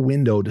out the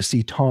window to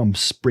see Tom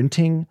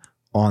sprinting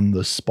on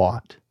the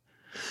spot.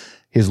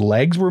 His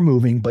legs were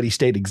moving, but he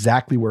stayed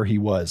exactly where he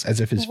was, as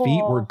if his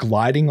feet were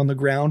gliding on the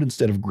ground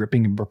instead of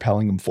gripping and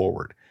propelling him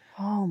forward.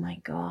 Oh my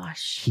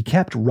gosh. He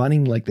kept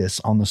running like this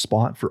on the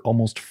spot for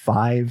almost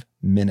 5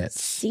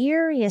 minutes.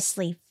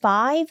 Seriously,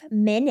 5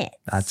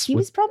 minutes? He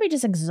was probably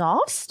just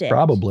exhausted.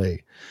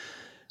 Probably.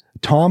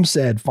 Tom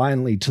said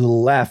finally to the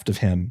left of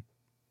him,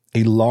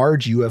 a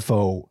large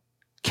UFO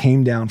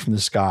came down from the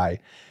sky.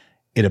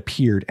 It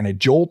appeared and a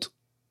jolt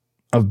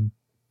of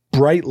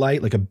bright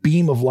light, like a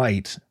beam of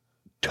light,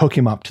 took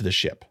him up to the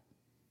ship.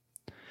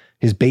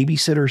 His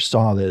babysitter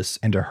saw this,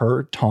 and to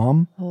her,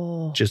 Tom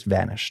just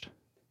vanished.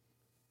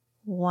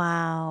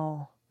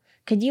 Wow.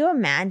 Could you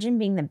imagine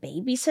being the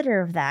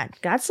babysitter of that?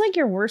 That's like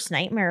your worst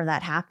nightmare of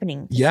that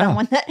happening to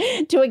someone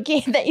to a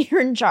kid that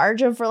you're in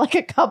charge of for like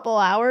a couple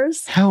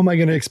hours. How am I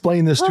going to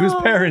explain this to his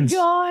parents? Oh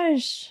my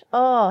gosh.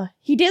 Oh,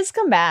 he did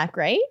come back,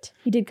 right?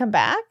 He did come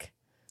back?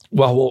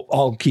 Well,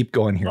 I'll keep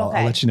going here. Okay.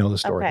 I'll let you know the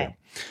story.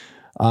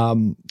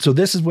 Okay. So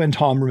this is when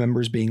Tom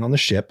remembers being on the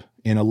ship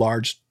in a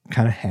large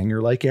kind of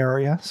hangar-like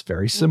area. It's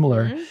very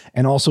similar.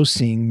 And also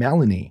seeing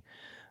Melanie.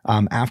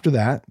 After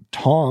that,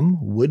 Tom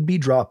would be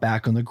dropped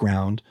back on the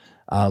ground,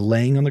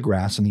 laying on the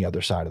grass on the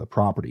other side of the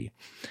property.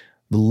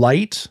 The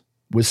light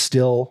was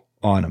still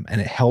on him,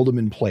 and it held him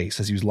in place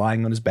as he was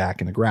lying on his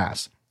back in the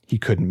grass. He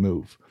couldn't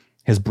move.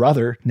 His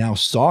brother now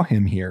saw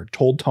him here,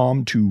 told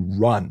Tom to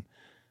run,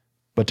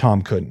 but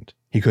Tom couldn't.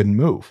 He couldn't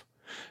move.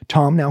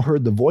 Tom now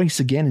heard the voice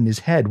again in his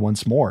head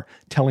once more,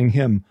 telling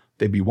him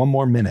there'd be one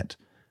more minute.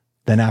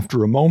 Then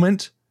after a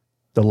moment,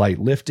 the light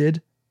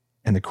lifted,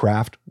 and the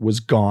craft was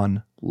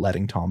gone,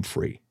 letting Tom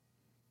free.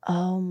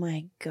 Oh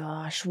my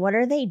gosh. What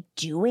are they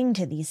doing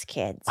to these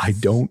kids? I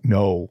don't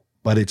know,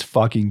 but it's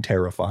fucking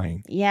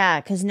terrifying.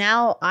 Yeah, because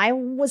now I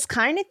was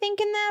kind of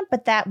thinking that,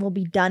 but that will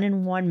be done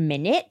in 1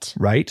 minute.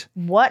 Right?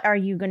 What are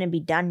you going to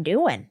be done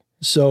doing?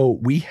 So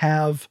we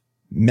have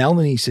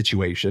Melanie's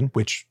situation,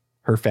 which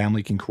her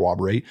family can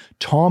corroborate.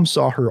 Tom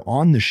saw her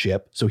on the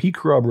ship, so he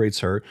corroborates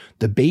her.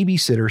 The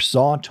babysitter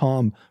saw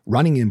Tom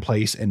running in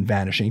place and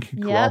vanishing,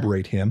 can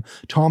corroborate him.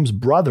 Tom's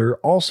brother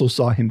also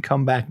saw him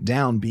come back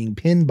down, being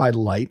pinned by the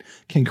light,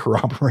 can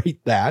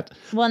corroborate that.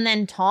 Well, and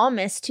then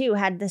Thomas, too,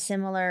 had the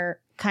similar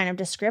kind of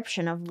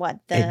description of what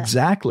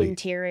the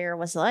interior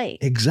was like.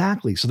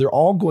 Exactly. So they're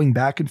all going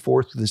back and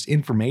forth with this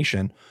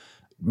information.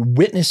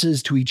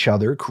 witnesses to each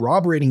other,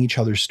 corroborating each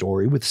other's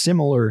story with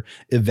similar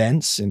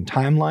events and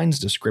timelines,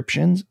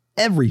 descriptions,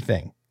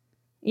 everything.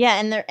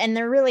 Yeah, and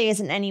there really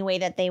isn't any way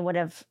that they would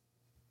have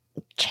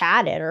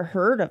chatted or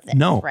heard of this,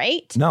 No,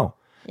 right? No.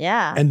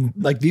 Yeah. And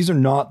like, these are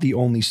not the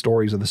only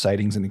stories of the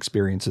sightings and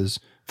experiences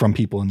from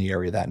people in the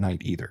area that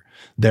night either.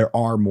 There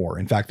are more.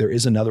 In fact, there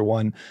is another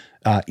one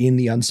in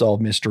the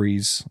Unsolved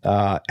Mysteries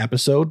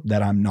episode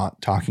that I'm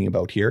not talking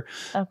about here.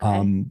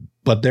 Okay.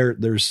 But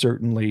there's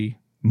certainly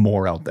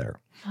more out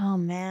there. Oh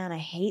man, I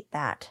hate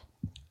that.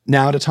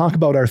 Now, to talk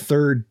about our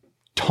third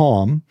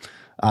Tom,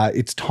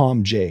 it's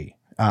Tom J.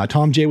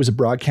 Tom J was a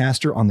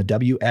broadcaster on the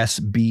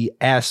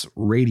WSBS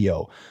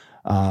radio.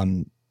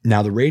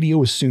 Now, the radio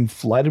was soon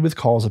flooded with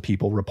calls of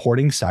people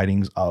reporting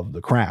sightings of the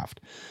craft.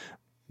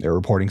 They're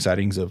reporting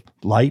sightings of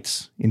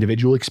lights,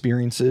 individual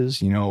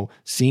experiences,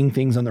 seeing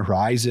things on the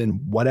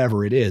horizon,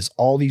 whatever it is,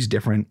 all these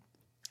different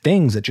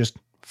things that just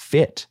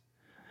fit.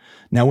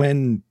 Now,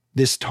 when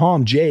this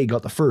Tom J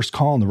got the first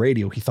call on the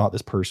radio, he thought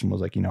this person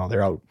was like,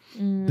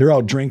 they're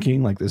out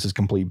drinking, like this is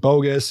complete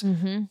bogus.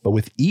 Mm-hmm. But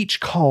with each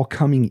call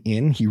coming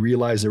in, he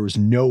realized there was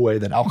no way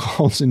that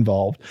alcohol's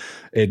involved.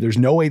 There's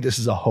no way this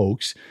is a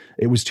hoax.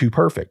 It was too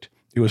perfect.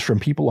 It was from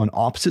people on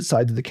opposite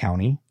sides of the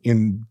county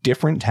in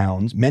different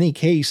towns. Many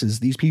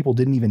cases, these people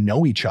didn't even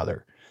know each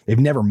other. They've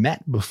never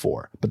met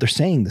before, but they're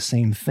saying the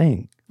same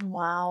thing.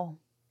 Wow.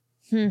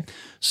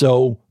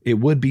 So it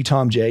would be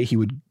Tom J. He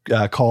would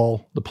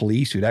call the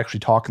police, who'd actually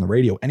talk on the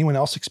radio. Anyone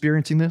else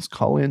experiencing this?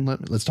 Call in.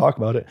 Let's talk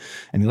about it.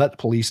 And he let the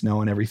police know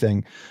and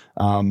everything.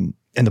 And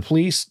the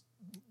police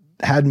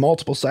had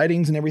multiple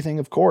sightings and everything,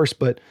 of course,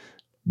 but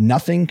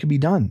nothing could be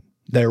done.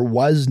 There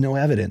was no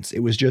evidence.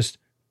 It was just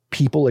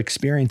people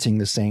experiencing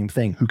the same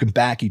thing who can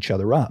back each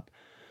other up.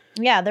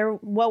 Yeah.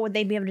 What would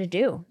they be able to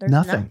do? There's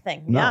nothing.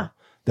 No. Yeah.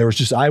 There was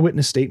just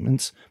eyewitness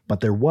statements,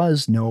 but there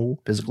was no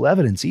physical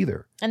evidence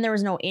either. And there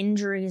was no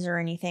injuries or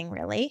anything,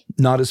 really?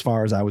 Not as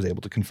far as I was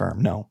able to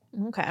confirm, no.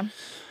 Okay.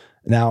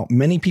 Now,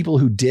 many people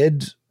who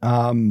did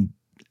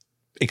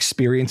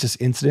experience this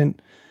incident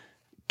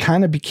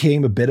kind of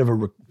became a bit of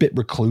bit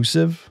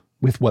reclusive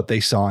with what they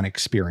saw and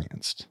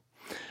experienced.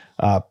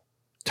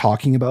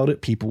 Talking about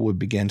it, people would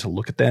begin to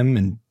look at them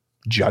and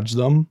judge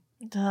them.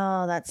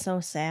 Oh, that's so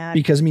sad.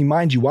 Because,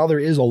 mind you, while there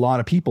is a lot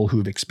of people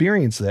who've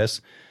experienced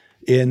this,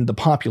 in the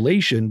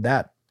population,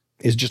 that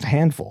is just a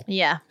handful.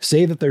 Yeah.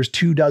 Say that there's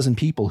 24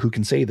 people who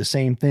can say the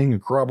same thing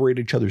and corroborate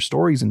each other's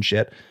stories and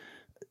shit.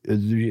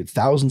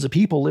 Thousands of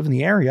people live in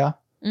the area.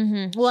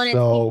 Mm-hmm. Well, and it's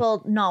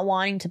people not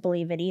wanting to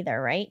believe it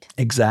either, right?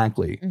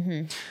 Exactly.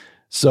 Mm-hmm.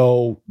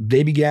 So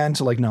they began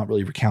to not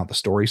really recount the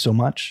story so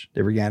much.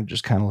 They began to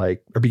just kind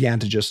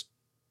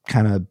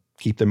of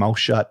keep their mouth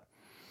shut,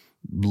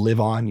 live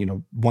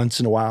on, once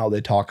in a while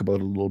they talk about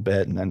it a little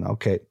bit and then,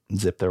 okay,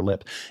 zip their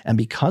lip. And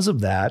because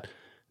of that,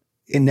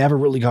 it never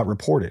really got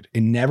reported.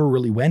 It never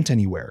really went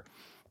anywhere.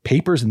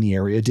 Papers in the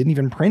area didn't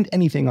even print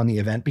anything on the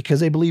event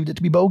because they believed it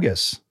to be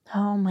bogus.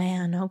 Oh,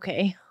 man.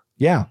 Okay.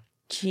 Yeah.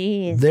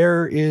 Jeez.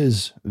 There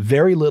is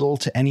very little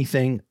to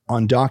anything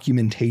on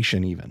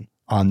documentation even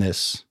on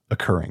this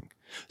occurring.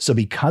 So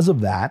because of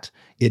that,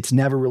 it's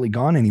never really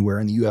gone anywhere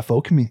in the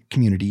UFO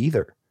community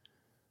either.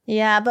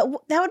 Yeah, but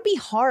that would be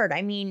hard.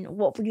 I mean,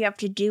 what would you have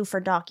to do for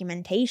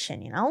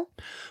documentation,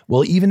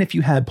 Well, even if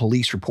you had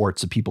police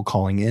reports of people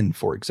calling in,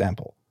 for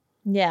example.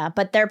 Yeah,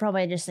 but they're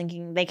probably just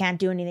thinking they can't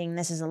do anything.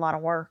 This is a lot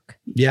of work.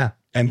 Yeah.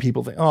 And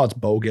people think, oh, it's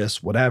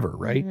bogus, whatever,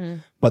 right? Mm-hmm.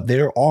 But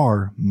there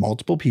are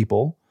multiple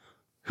people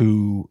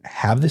who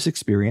have this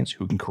experience,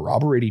 who can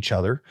corroborate each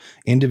other,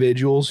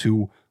 individuals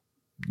who,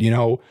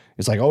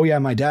 it's like, oh yeah,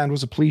 my dad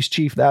was a police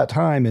chief that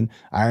time. And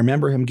I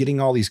remember him getting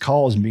all these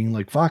calls and being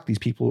like, fuck, these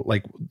people,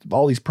 like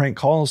all these prank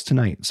calls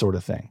tonight, sort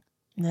of thing.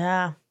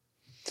 Yeah.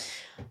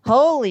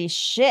 Holy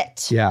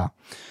shit. Yeah.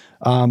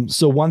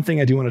 So one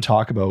thing I do want to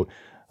talk about,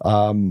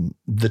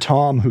 the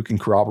Tom who can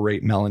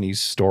corroborate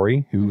Melanie's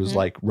story, who was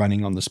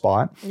running on the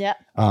spot. Yeah.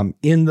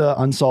 In the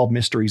Unsolved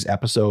Mysteries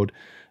episode,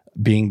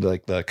 being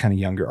the kind of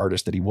younger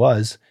artist that he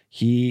was,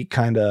 he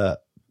kind of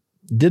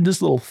did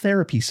this little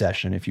therapy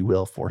session, if you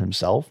will, for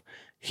himself.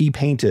 He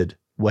painted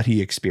what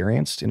he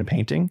experienced in a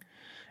painting,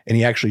 and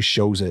he actually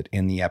shows it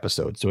in the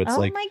episode. So it's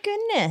my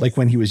goodness. Like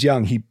when he was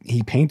young,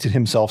 he painted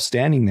himself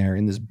standing there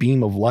in this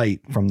beam of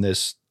light from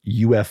this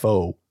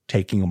UFO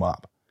taking him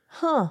up.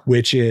 Huh.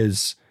 Which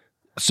is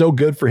so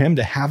good for him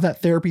to have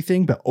that therapy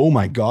thing, but oh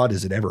my God,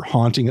 is it ever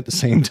haunting at the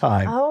same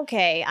time?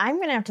 Okay, I'm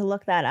going to have to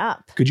look that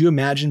up. Could you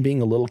imagine being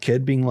a little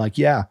kid being like,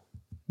 yeah,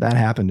 that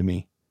happened to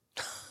me?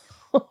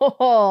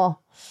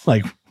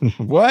 Like,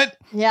 what?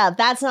 Yeah,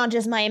 that's not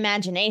just my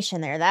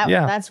imagination there.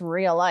 That's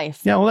real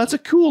life. Yeah, well, that's a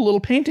cool little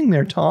painting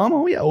there, Tom.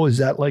 Oh, yeah. Oh, is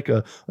that like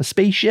a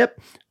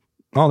spaceship?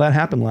 Oh, that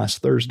happened last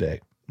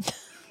Thursday.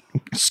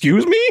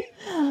 Excuse me?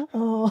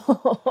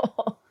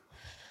 Oh.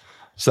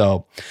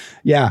 So,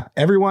 yeah,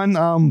 everyone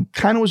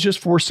kind of was just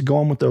forced to go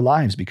on with their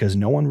lives because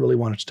no one really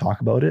wanted to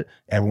talk about it.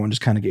 Everyone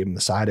just kind of gave them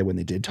the side eye when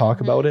they did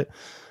talk about it.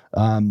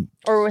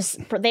 Or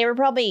they were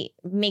probably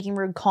making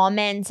rude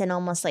comments and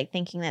almost like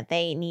thinking that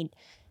they need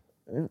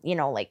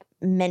like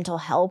mental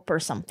help or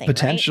something.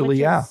 Potentially,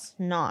 right? yeah. Is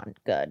not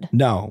good.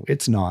 No,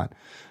 it's not.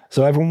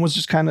 So everyone was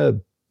just kind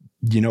of,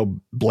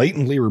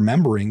 blatantly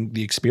remembering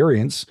the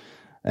experience,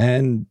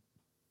 and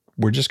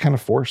we're just kind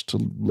of forced to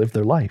live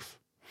their life.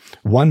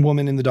 One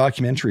woman in the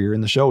documentary or in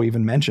the show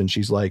even mentioned,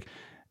 she's like,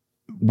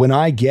 if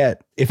I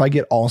get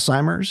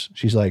Alzheimer's,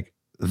 she's like,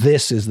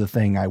 this is the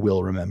thing I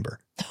will remember.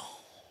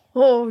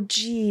 Oh,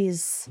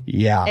 geez.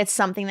 Yeah. It's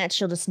something that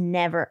she'll just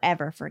never,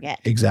 ever forget.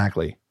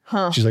 Exactly.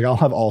 Huh. She's like, I'll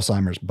have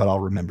Alzheimer's, but I'll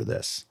remember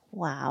this.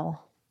 Wow.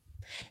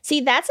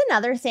 See, that's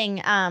another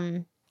thing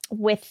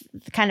with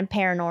kind of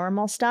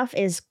paranormal stuff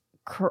is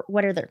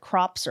what are their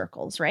crop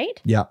circles,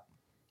 right? Yeah.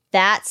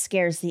 That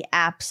scares the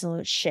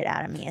absolute shit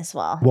out of me as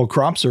well. Well,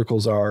 crop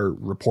circles are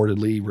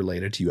reportedly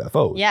related to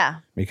UFOs. Yeah.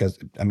 Because,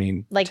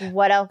 like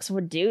what else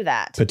would do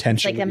that?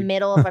 Potentially. It's like the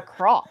middle of a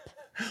crop.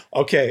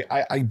 Okay,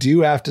 I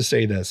do have to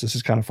say this. This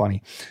is kind of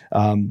funny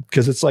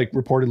because it's like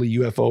reportedly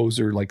UFOs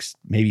are like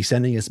maybe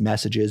sending us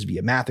messages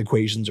via math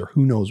equations or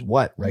who knows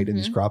what, right, in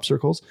these crop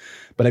circles.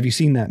 But have you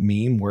seen that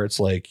meme where it's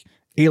like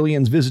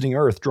aliens visiting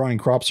Earth drawing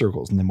crop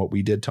circles and then what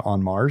we did to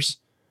on Mars?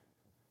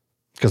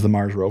 Because the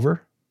Mars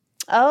rover.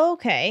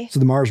 Okay. So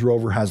the Mars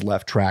rover has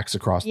left tracks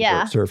across the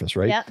Earth's surface,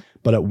 right? Yeah.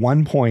 But at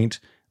one point,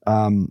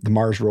 the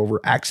Mars rover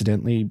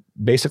accidentally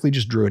basically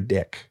just drew a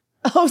dick.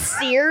 Oh,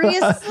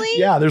 seriously?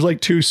 Yeah, there's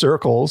like 2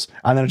 circles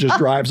and then it just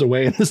drives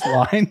away in this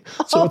line.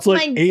 So it's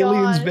like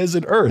aliens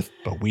visit Earth,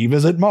 but we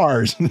visit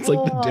Mars. And it's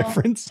like the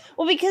difference.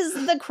 Well, because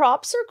the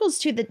crop circles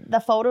too,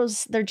 the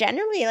photos, they're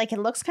generally like, it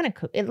looks kind of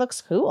cool. It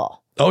looks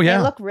cool. Oh, yeah.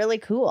 They look really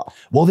cool.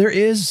 Well,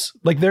 there's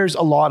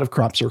a lot of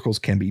crop circles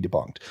can be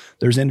debunked.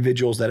 There's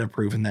individuals that have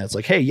proven that it's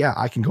like, hey, yeah,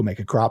 I can go make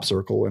a crop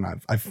circle and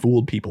I've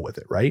fooled people with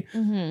it, right?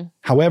 Mm-hmm.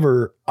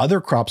 However,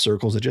 other crop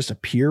circles that just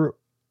appear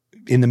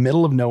in the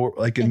middle of nowhere,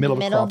 like in the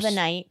middle of the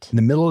night. In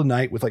the middle of the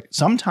night with like,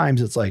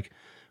 sometimes it's like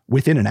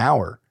within an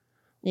hour.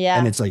 Yeah.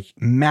 And it's like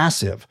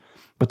massive.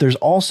 But there's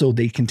also,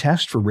 they can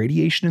test for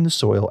radiation in the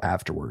soil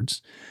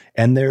afterwards.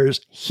 And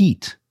there's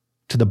heat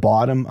to the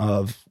bottom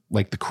of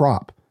like the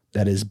crop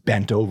that is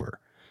bent over.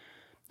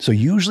 So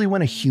usually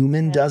when a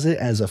human does it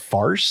as a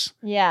farce,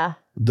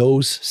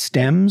 those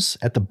stems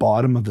at the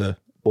bottom of the,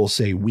 we'll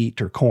say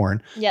wheat or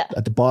corn,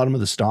 at the bottom of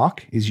the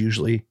stalk is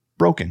usually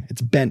broken.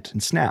 It's bent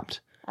and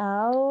snapped.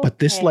 Oh. But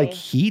this like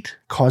heat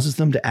causes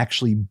them to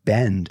actually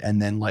bend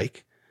and then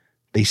like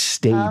they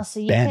stay bent. So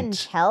you can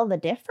tell the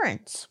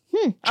difference.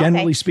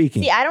 Generally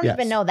speaking. See, I don't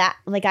even know that.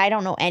 Like, I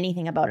don't know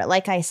anything about it.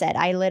 Like I said,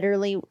 I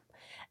literally,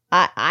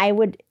 I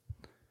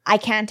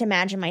can't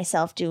imagine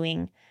myself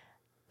doing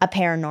a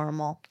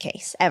paranormal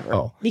case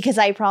ever because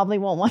I probably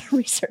won't want to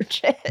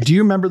research it. Do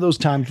you remember those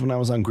times when I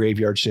was on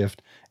graveyard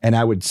shift and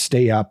I would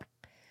stay up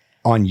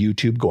on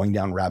YouTube going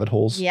down rabbit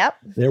holes? Yep.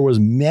 There was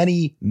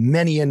many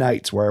a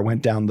nights where I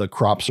went down the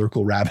crop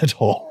circle rabbit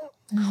hole.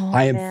 Oh,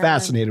 I am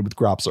fascinated with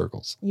crop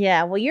circles.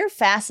 Yeah. Well, you're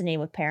fascinated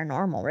with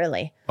paranormal,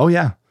 really. Oh,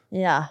 yeah.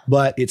 Yeah.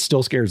 But it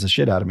still scares the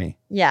shit out of me.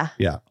 Yeah.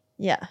 Yeah.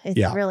 Yeah.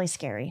 It's really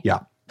scary. Yeah.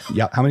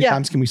 Yeah. How many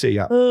times can we say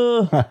yeah?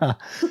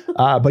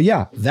 But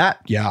yeah, that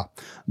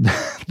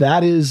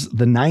is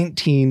the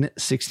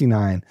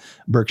 1969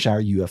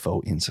 Berkshire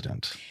UFO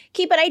incident.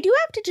 Okay, but I do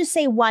have to just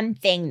say one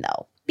thing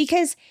though,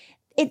 because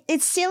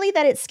it's silly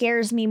that it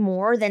scares me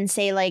more than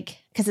say like,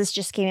 because this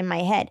just came in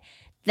my head,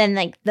 than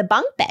like the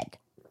bunk bed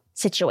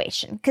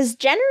situation. Because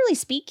generally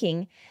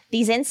speaking,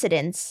 these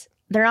incidents,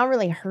 they're not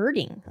really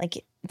hurting.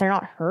 Like they're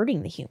not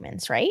hurting the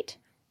humans, right?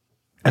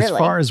 As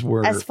far as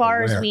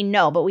we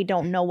know, but we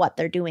don't know what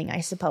they're doing, I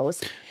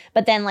suppose.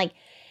 But then like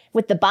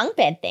with the bunk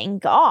bed thing,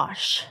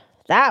 gosh,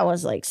 that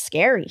was like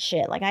scary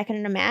shit. Like I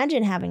couldn't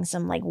imagine having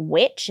some like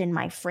witch in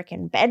my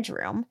freaking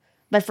bedroom.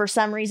 But for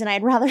some reason,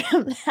 I'd rather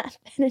have that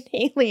than an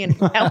alien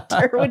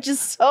encounter, which is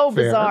so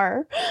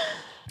bizarre.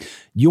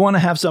 You want to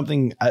have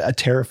something, a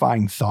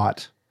terrifying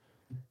thought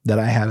that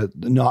I had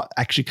not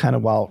actually kind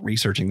of while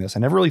researching this. I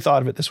never really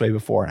thought of it this way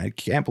before, and I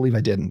can't believe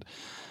I didn't.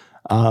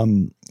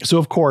 So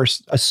of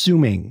course,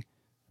 assuming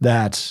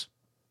that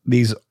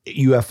these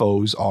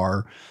UFOs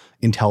are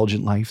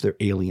intelligent life, they're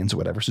aliens or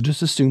whatever. So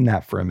just assume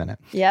that for a minute.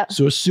 Yeah.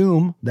 So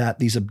assume that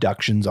these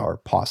abductions are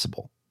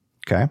possible.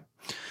 Okay.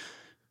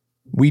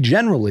 We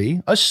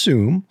generally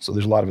assume, so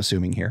there's a lot of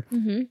assuming here,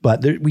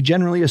 but we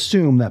generally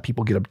assume that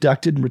people get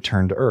abducted and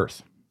returned to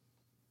Earth.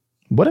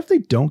 What if they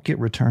don't get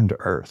returned to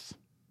Earth?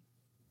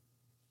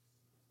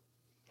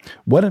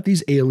 What if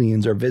these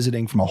aliens are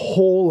visiting from a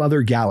whole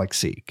other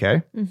galaxy?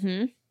 Okay.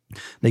 Mm-hmm.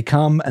 They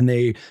come and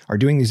they are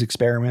doing these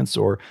experiments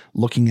or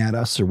looking at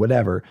us or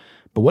whatever.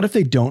 But what if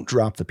they don't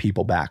drop the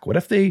people back? What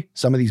if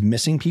some of these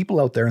missing people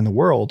out there in the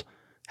world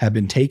have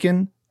been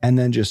taken and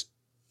then just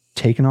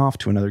taken off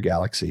to another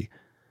galaxy?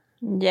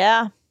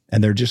 Yeah.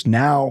 And they're just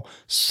now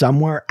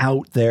somewhere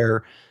out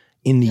there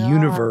in the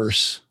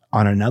universe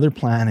on another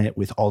planet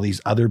with all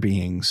these other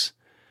beings.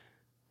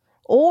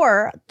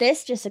 Or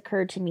this just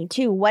occurred to me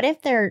too. What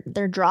if they're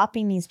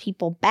dropping these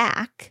people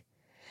back,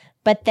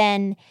 but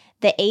then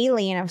the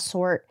alien of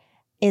sort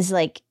is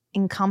like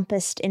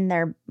encompassed in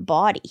their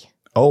body?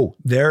 Oh,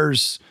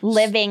 there's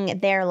living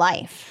their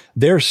life.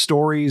 There's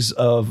stories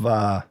of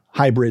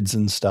hybrids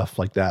and stuff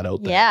like that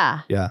out there.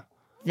 Yeah. Yeah.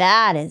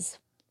 That is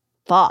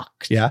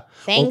fucked. Yeah.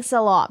 Thanks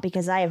a lot,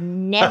 because I have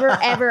never,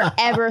 ever,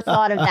 ever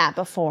thought of that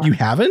before. You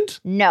haven't?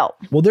 No.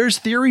 Well, there's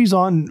theories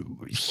on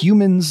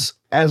humans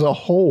as a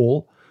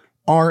whole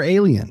are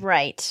alien.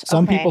 Right.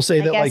 Some people say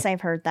that, I like, guess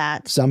I've heard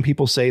that. Some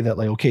people say that,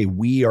 like, okay,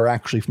 we are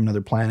actually from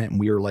another planet and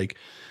we are like,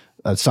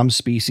 some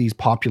species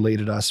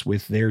populated us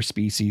with their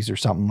species or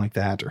something like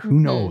that, or who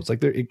knows?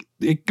 Like,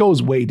 it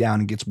goes way down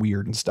and gets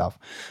weird and stuff.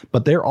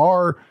 But there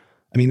are,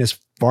 I mean, as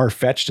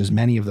far-fetched as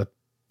many of the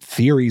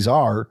theories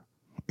are,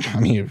 I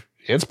mean,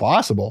 it's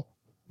possible.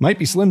 Might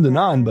be slim to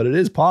none, but it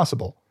is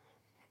possible.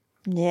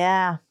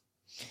 Yeah.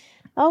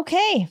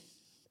 Okay.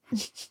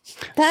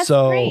 That's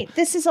great.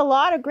 This is a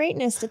lot of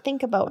greatness to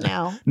think about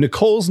now.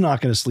 Nicole's not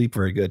going to sleep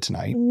very good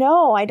tonight.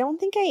 No, I don't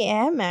think I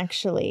am,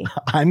 actually.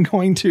 I'm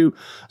going to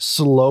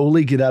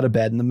slowly get out of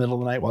bed in the middle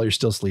of the night while you're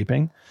still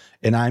sleeping.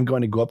 And I'm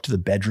going to go up to the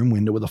bedroom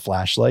window with a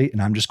flashlight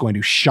and I'm just going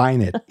to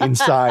shine it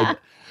inside.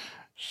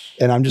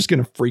 And I'm just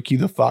going to freak you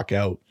the fuck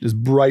out.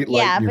 Just bright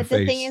light in your face. Yeah, but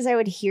the thing is, I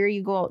would hear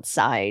you go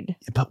outside.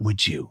 But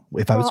would you?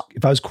 If I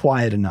was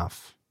quiet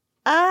enough,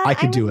 I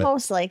could do it.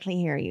 Most likely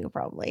hear you,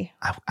 probably.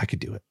 I could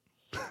do it.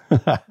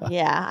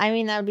 Yeah, I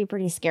mean, that would be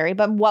pretty scary.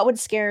 But what would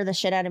scare the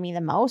shit out of me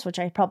the most, which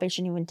I probably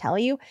shouldn't even tell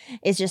you,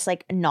 is just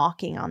like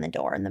knocking on the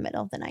door in the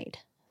middle of the night.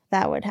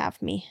 That would have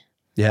me.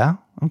 Yeah?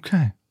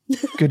 Okay.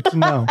 Good to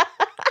know.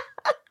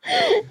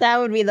 That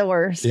would be the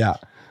worst. Yeah.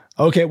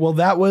 Okay, well,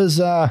 that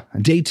was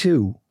day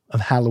 2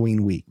 of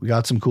Halloween week. We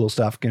got some cool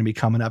stuff going to be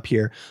coming up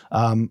here.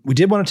 We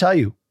did want to tell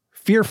you,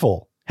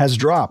 Fearful has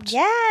dropped.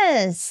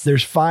 Yes.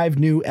 There's 5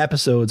 new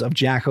episodes of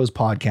Jacko's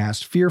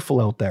podcast,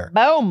 Fearful, out there.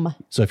 Boom.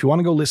 So if you want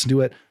to go listen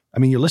to it, I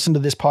mean, you listen to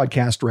this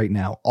podcast right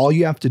now. All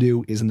you have to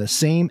do is in the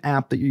same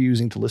app that you're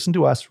using to listen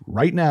to us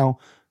right now,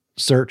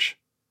 search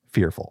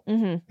Fearful,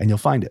 and you'll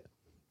find it.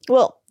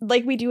 Well,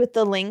 like we do with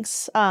the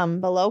links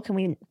below, can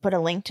we put a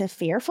link to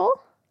Fearful?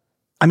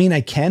 I mean,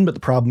 I can, but the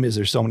problem is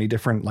there's so many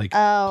different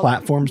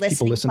platforms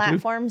people listen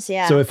platforms, to.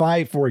 Yeah. So if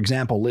I, for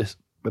example,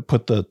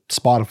 put the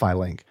Spotify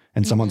link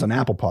and someone's on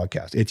Apple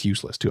Podcast, it's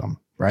useless to them,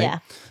 right? Yeah.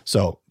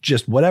 So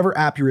just whatever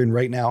app you're in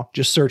right now,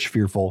 just search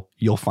Fearful.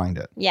 You'll find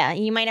it. Yeah.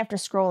 You might have to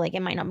scroll. Like,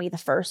 it might not be the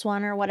first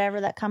one or whatever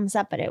that comes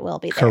up, but it will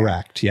be there.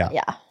 Correct. Yeah.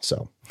 Yeah.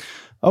 So,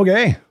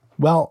 okay.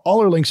 Well, all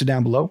our links are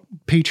down below.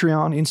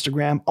 Patreon,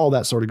 Instagram, all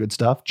that sort of good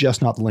stuff.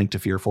 Just not the link to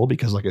Fearful,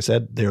 because like I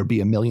said, there would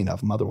be a million of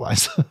them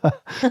otherwise.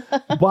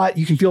 But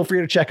you can feel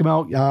free to check them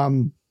out.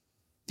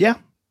 Yeah,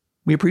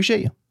 we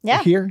appreciate you. Yeah.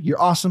 You're here.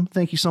 You're awesome.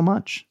 Thank you so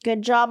much.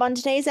 Good job on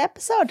today's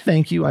episode.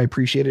 Thank you. I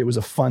appreciate it. It was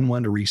a fun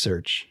one to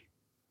research.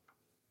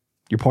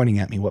 You're pointing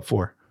at me. What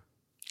for?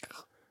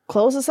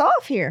 Close us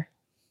off here.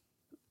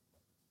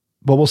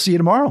 Well, we'll see you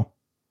tomorrow.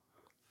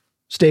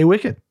 Stay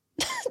wicked.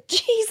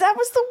 Jeez, that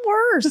was the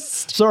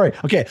worst. Sorry.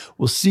 Okay.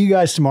 We'll see you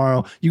guys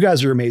tomorrow. You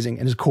guys are amazing.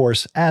 And of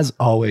course, as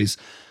always,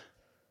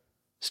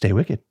 stay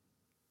wicked.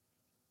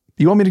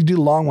 You want me to do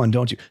the long one,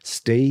 don't you?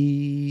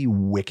 Stay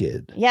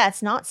wicked. Yeah,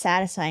 it's not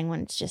satisfying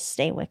when it's just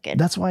stay wicked.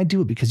 That's why I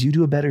do it, because you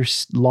do a better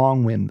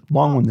long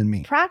one than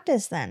me.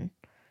 Practice then.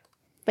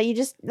 But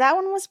that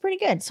one was pretty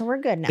good. So we're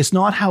good now. It's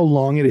not how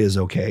long it is,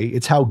 okay?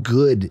 It's how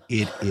good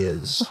it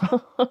is.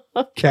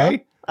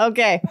 Okay?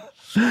 Okay.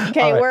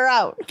 Okay, right. We're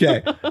out.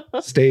 Okay.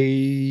 Stay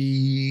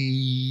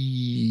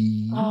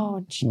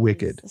geez,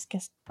 wicked. This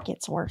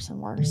gets worse and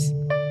worse.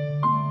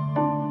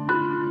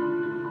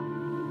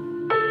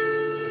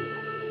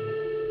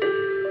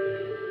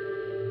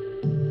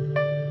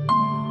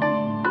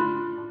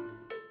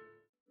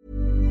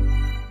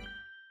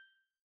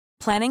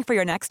 Planning for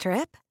your next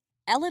trip?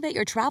 Elevate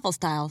your travel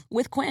style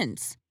with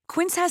Quince.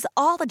 Quince has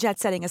all the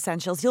jet-setting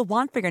essentials you'll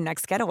want for your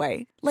next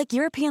getaway, like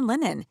European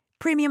linen,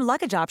 premium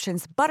luggage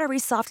options, buttery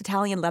soft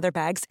Italian leather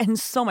bags, and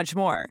so much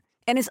more.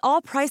 And is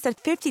all priced at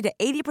 50 to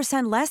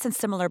 80% less than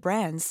similar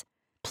brands.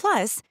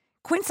 Plus,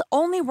 Quince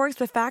only works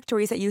with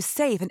factories that use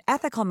safe and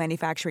ethical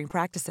manufacturing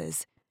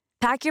practices.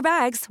 Pack your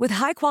bags with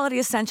high-quality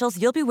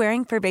essentials you'll be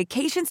wearing for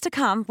vacations to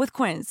come with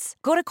Quince.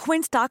 Go to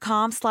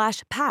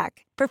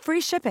quince.com/pack for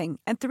free shipping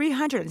and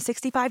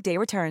 365-day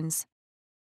returns.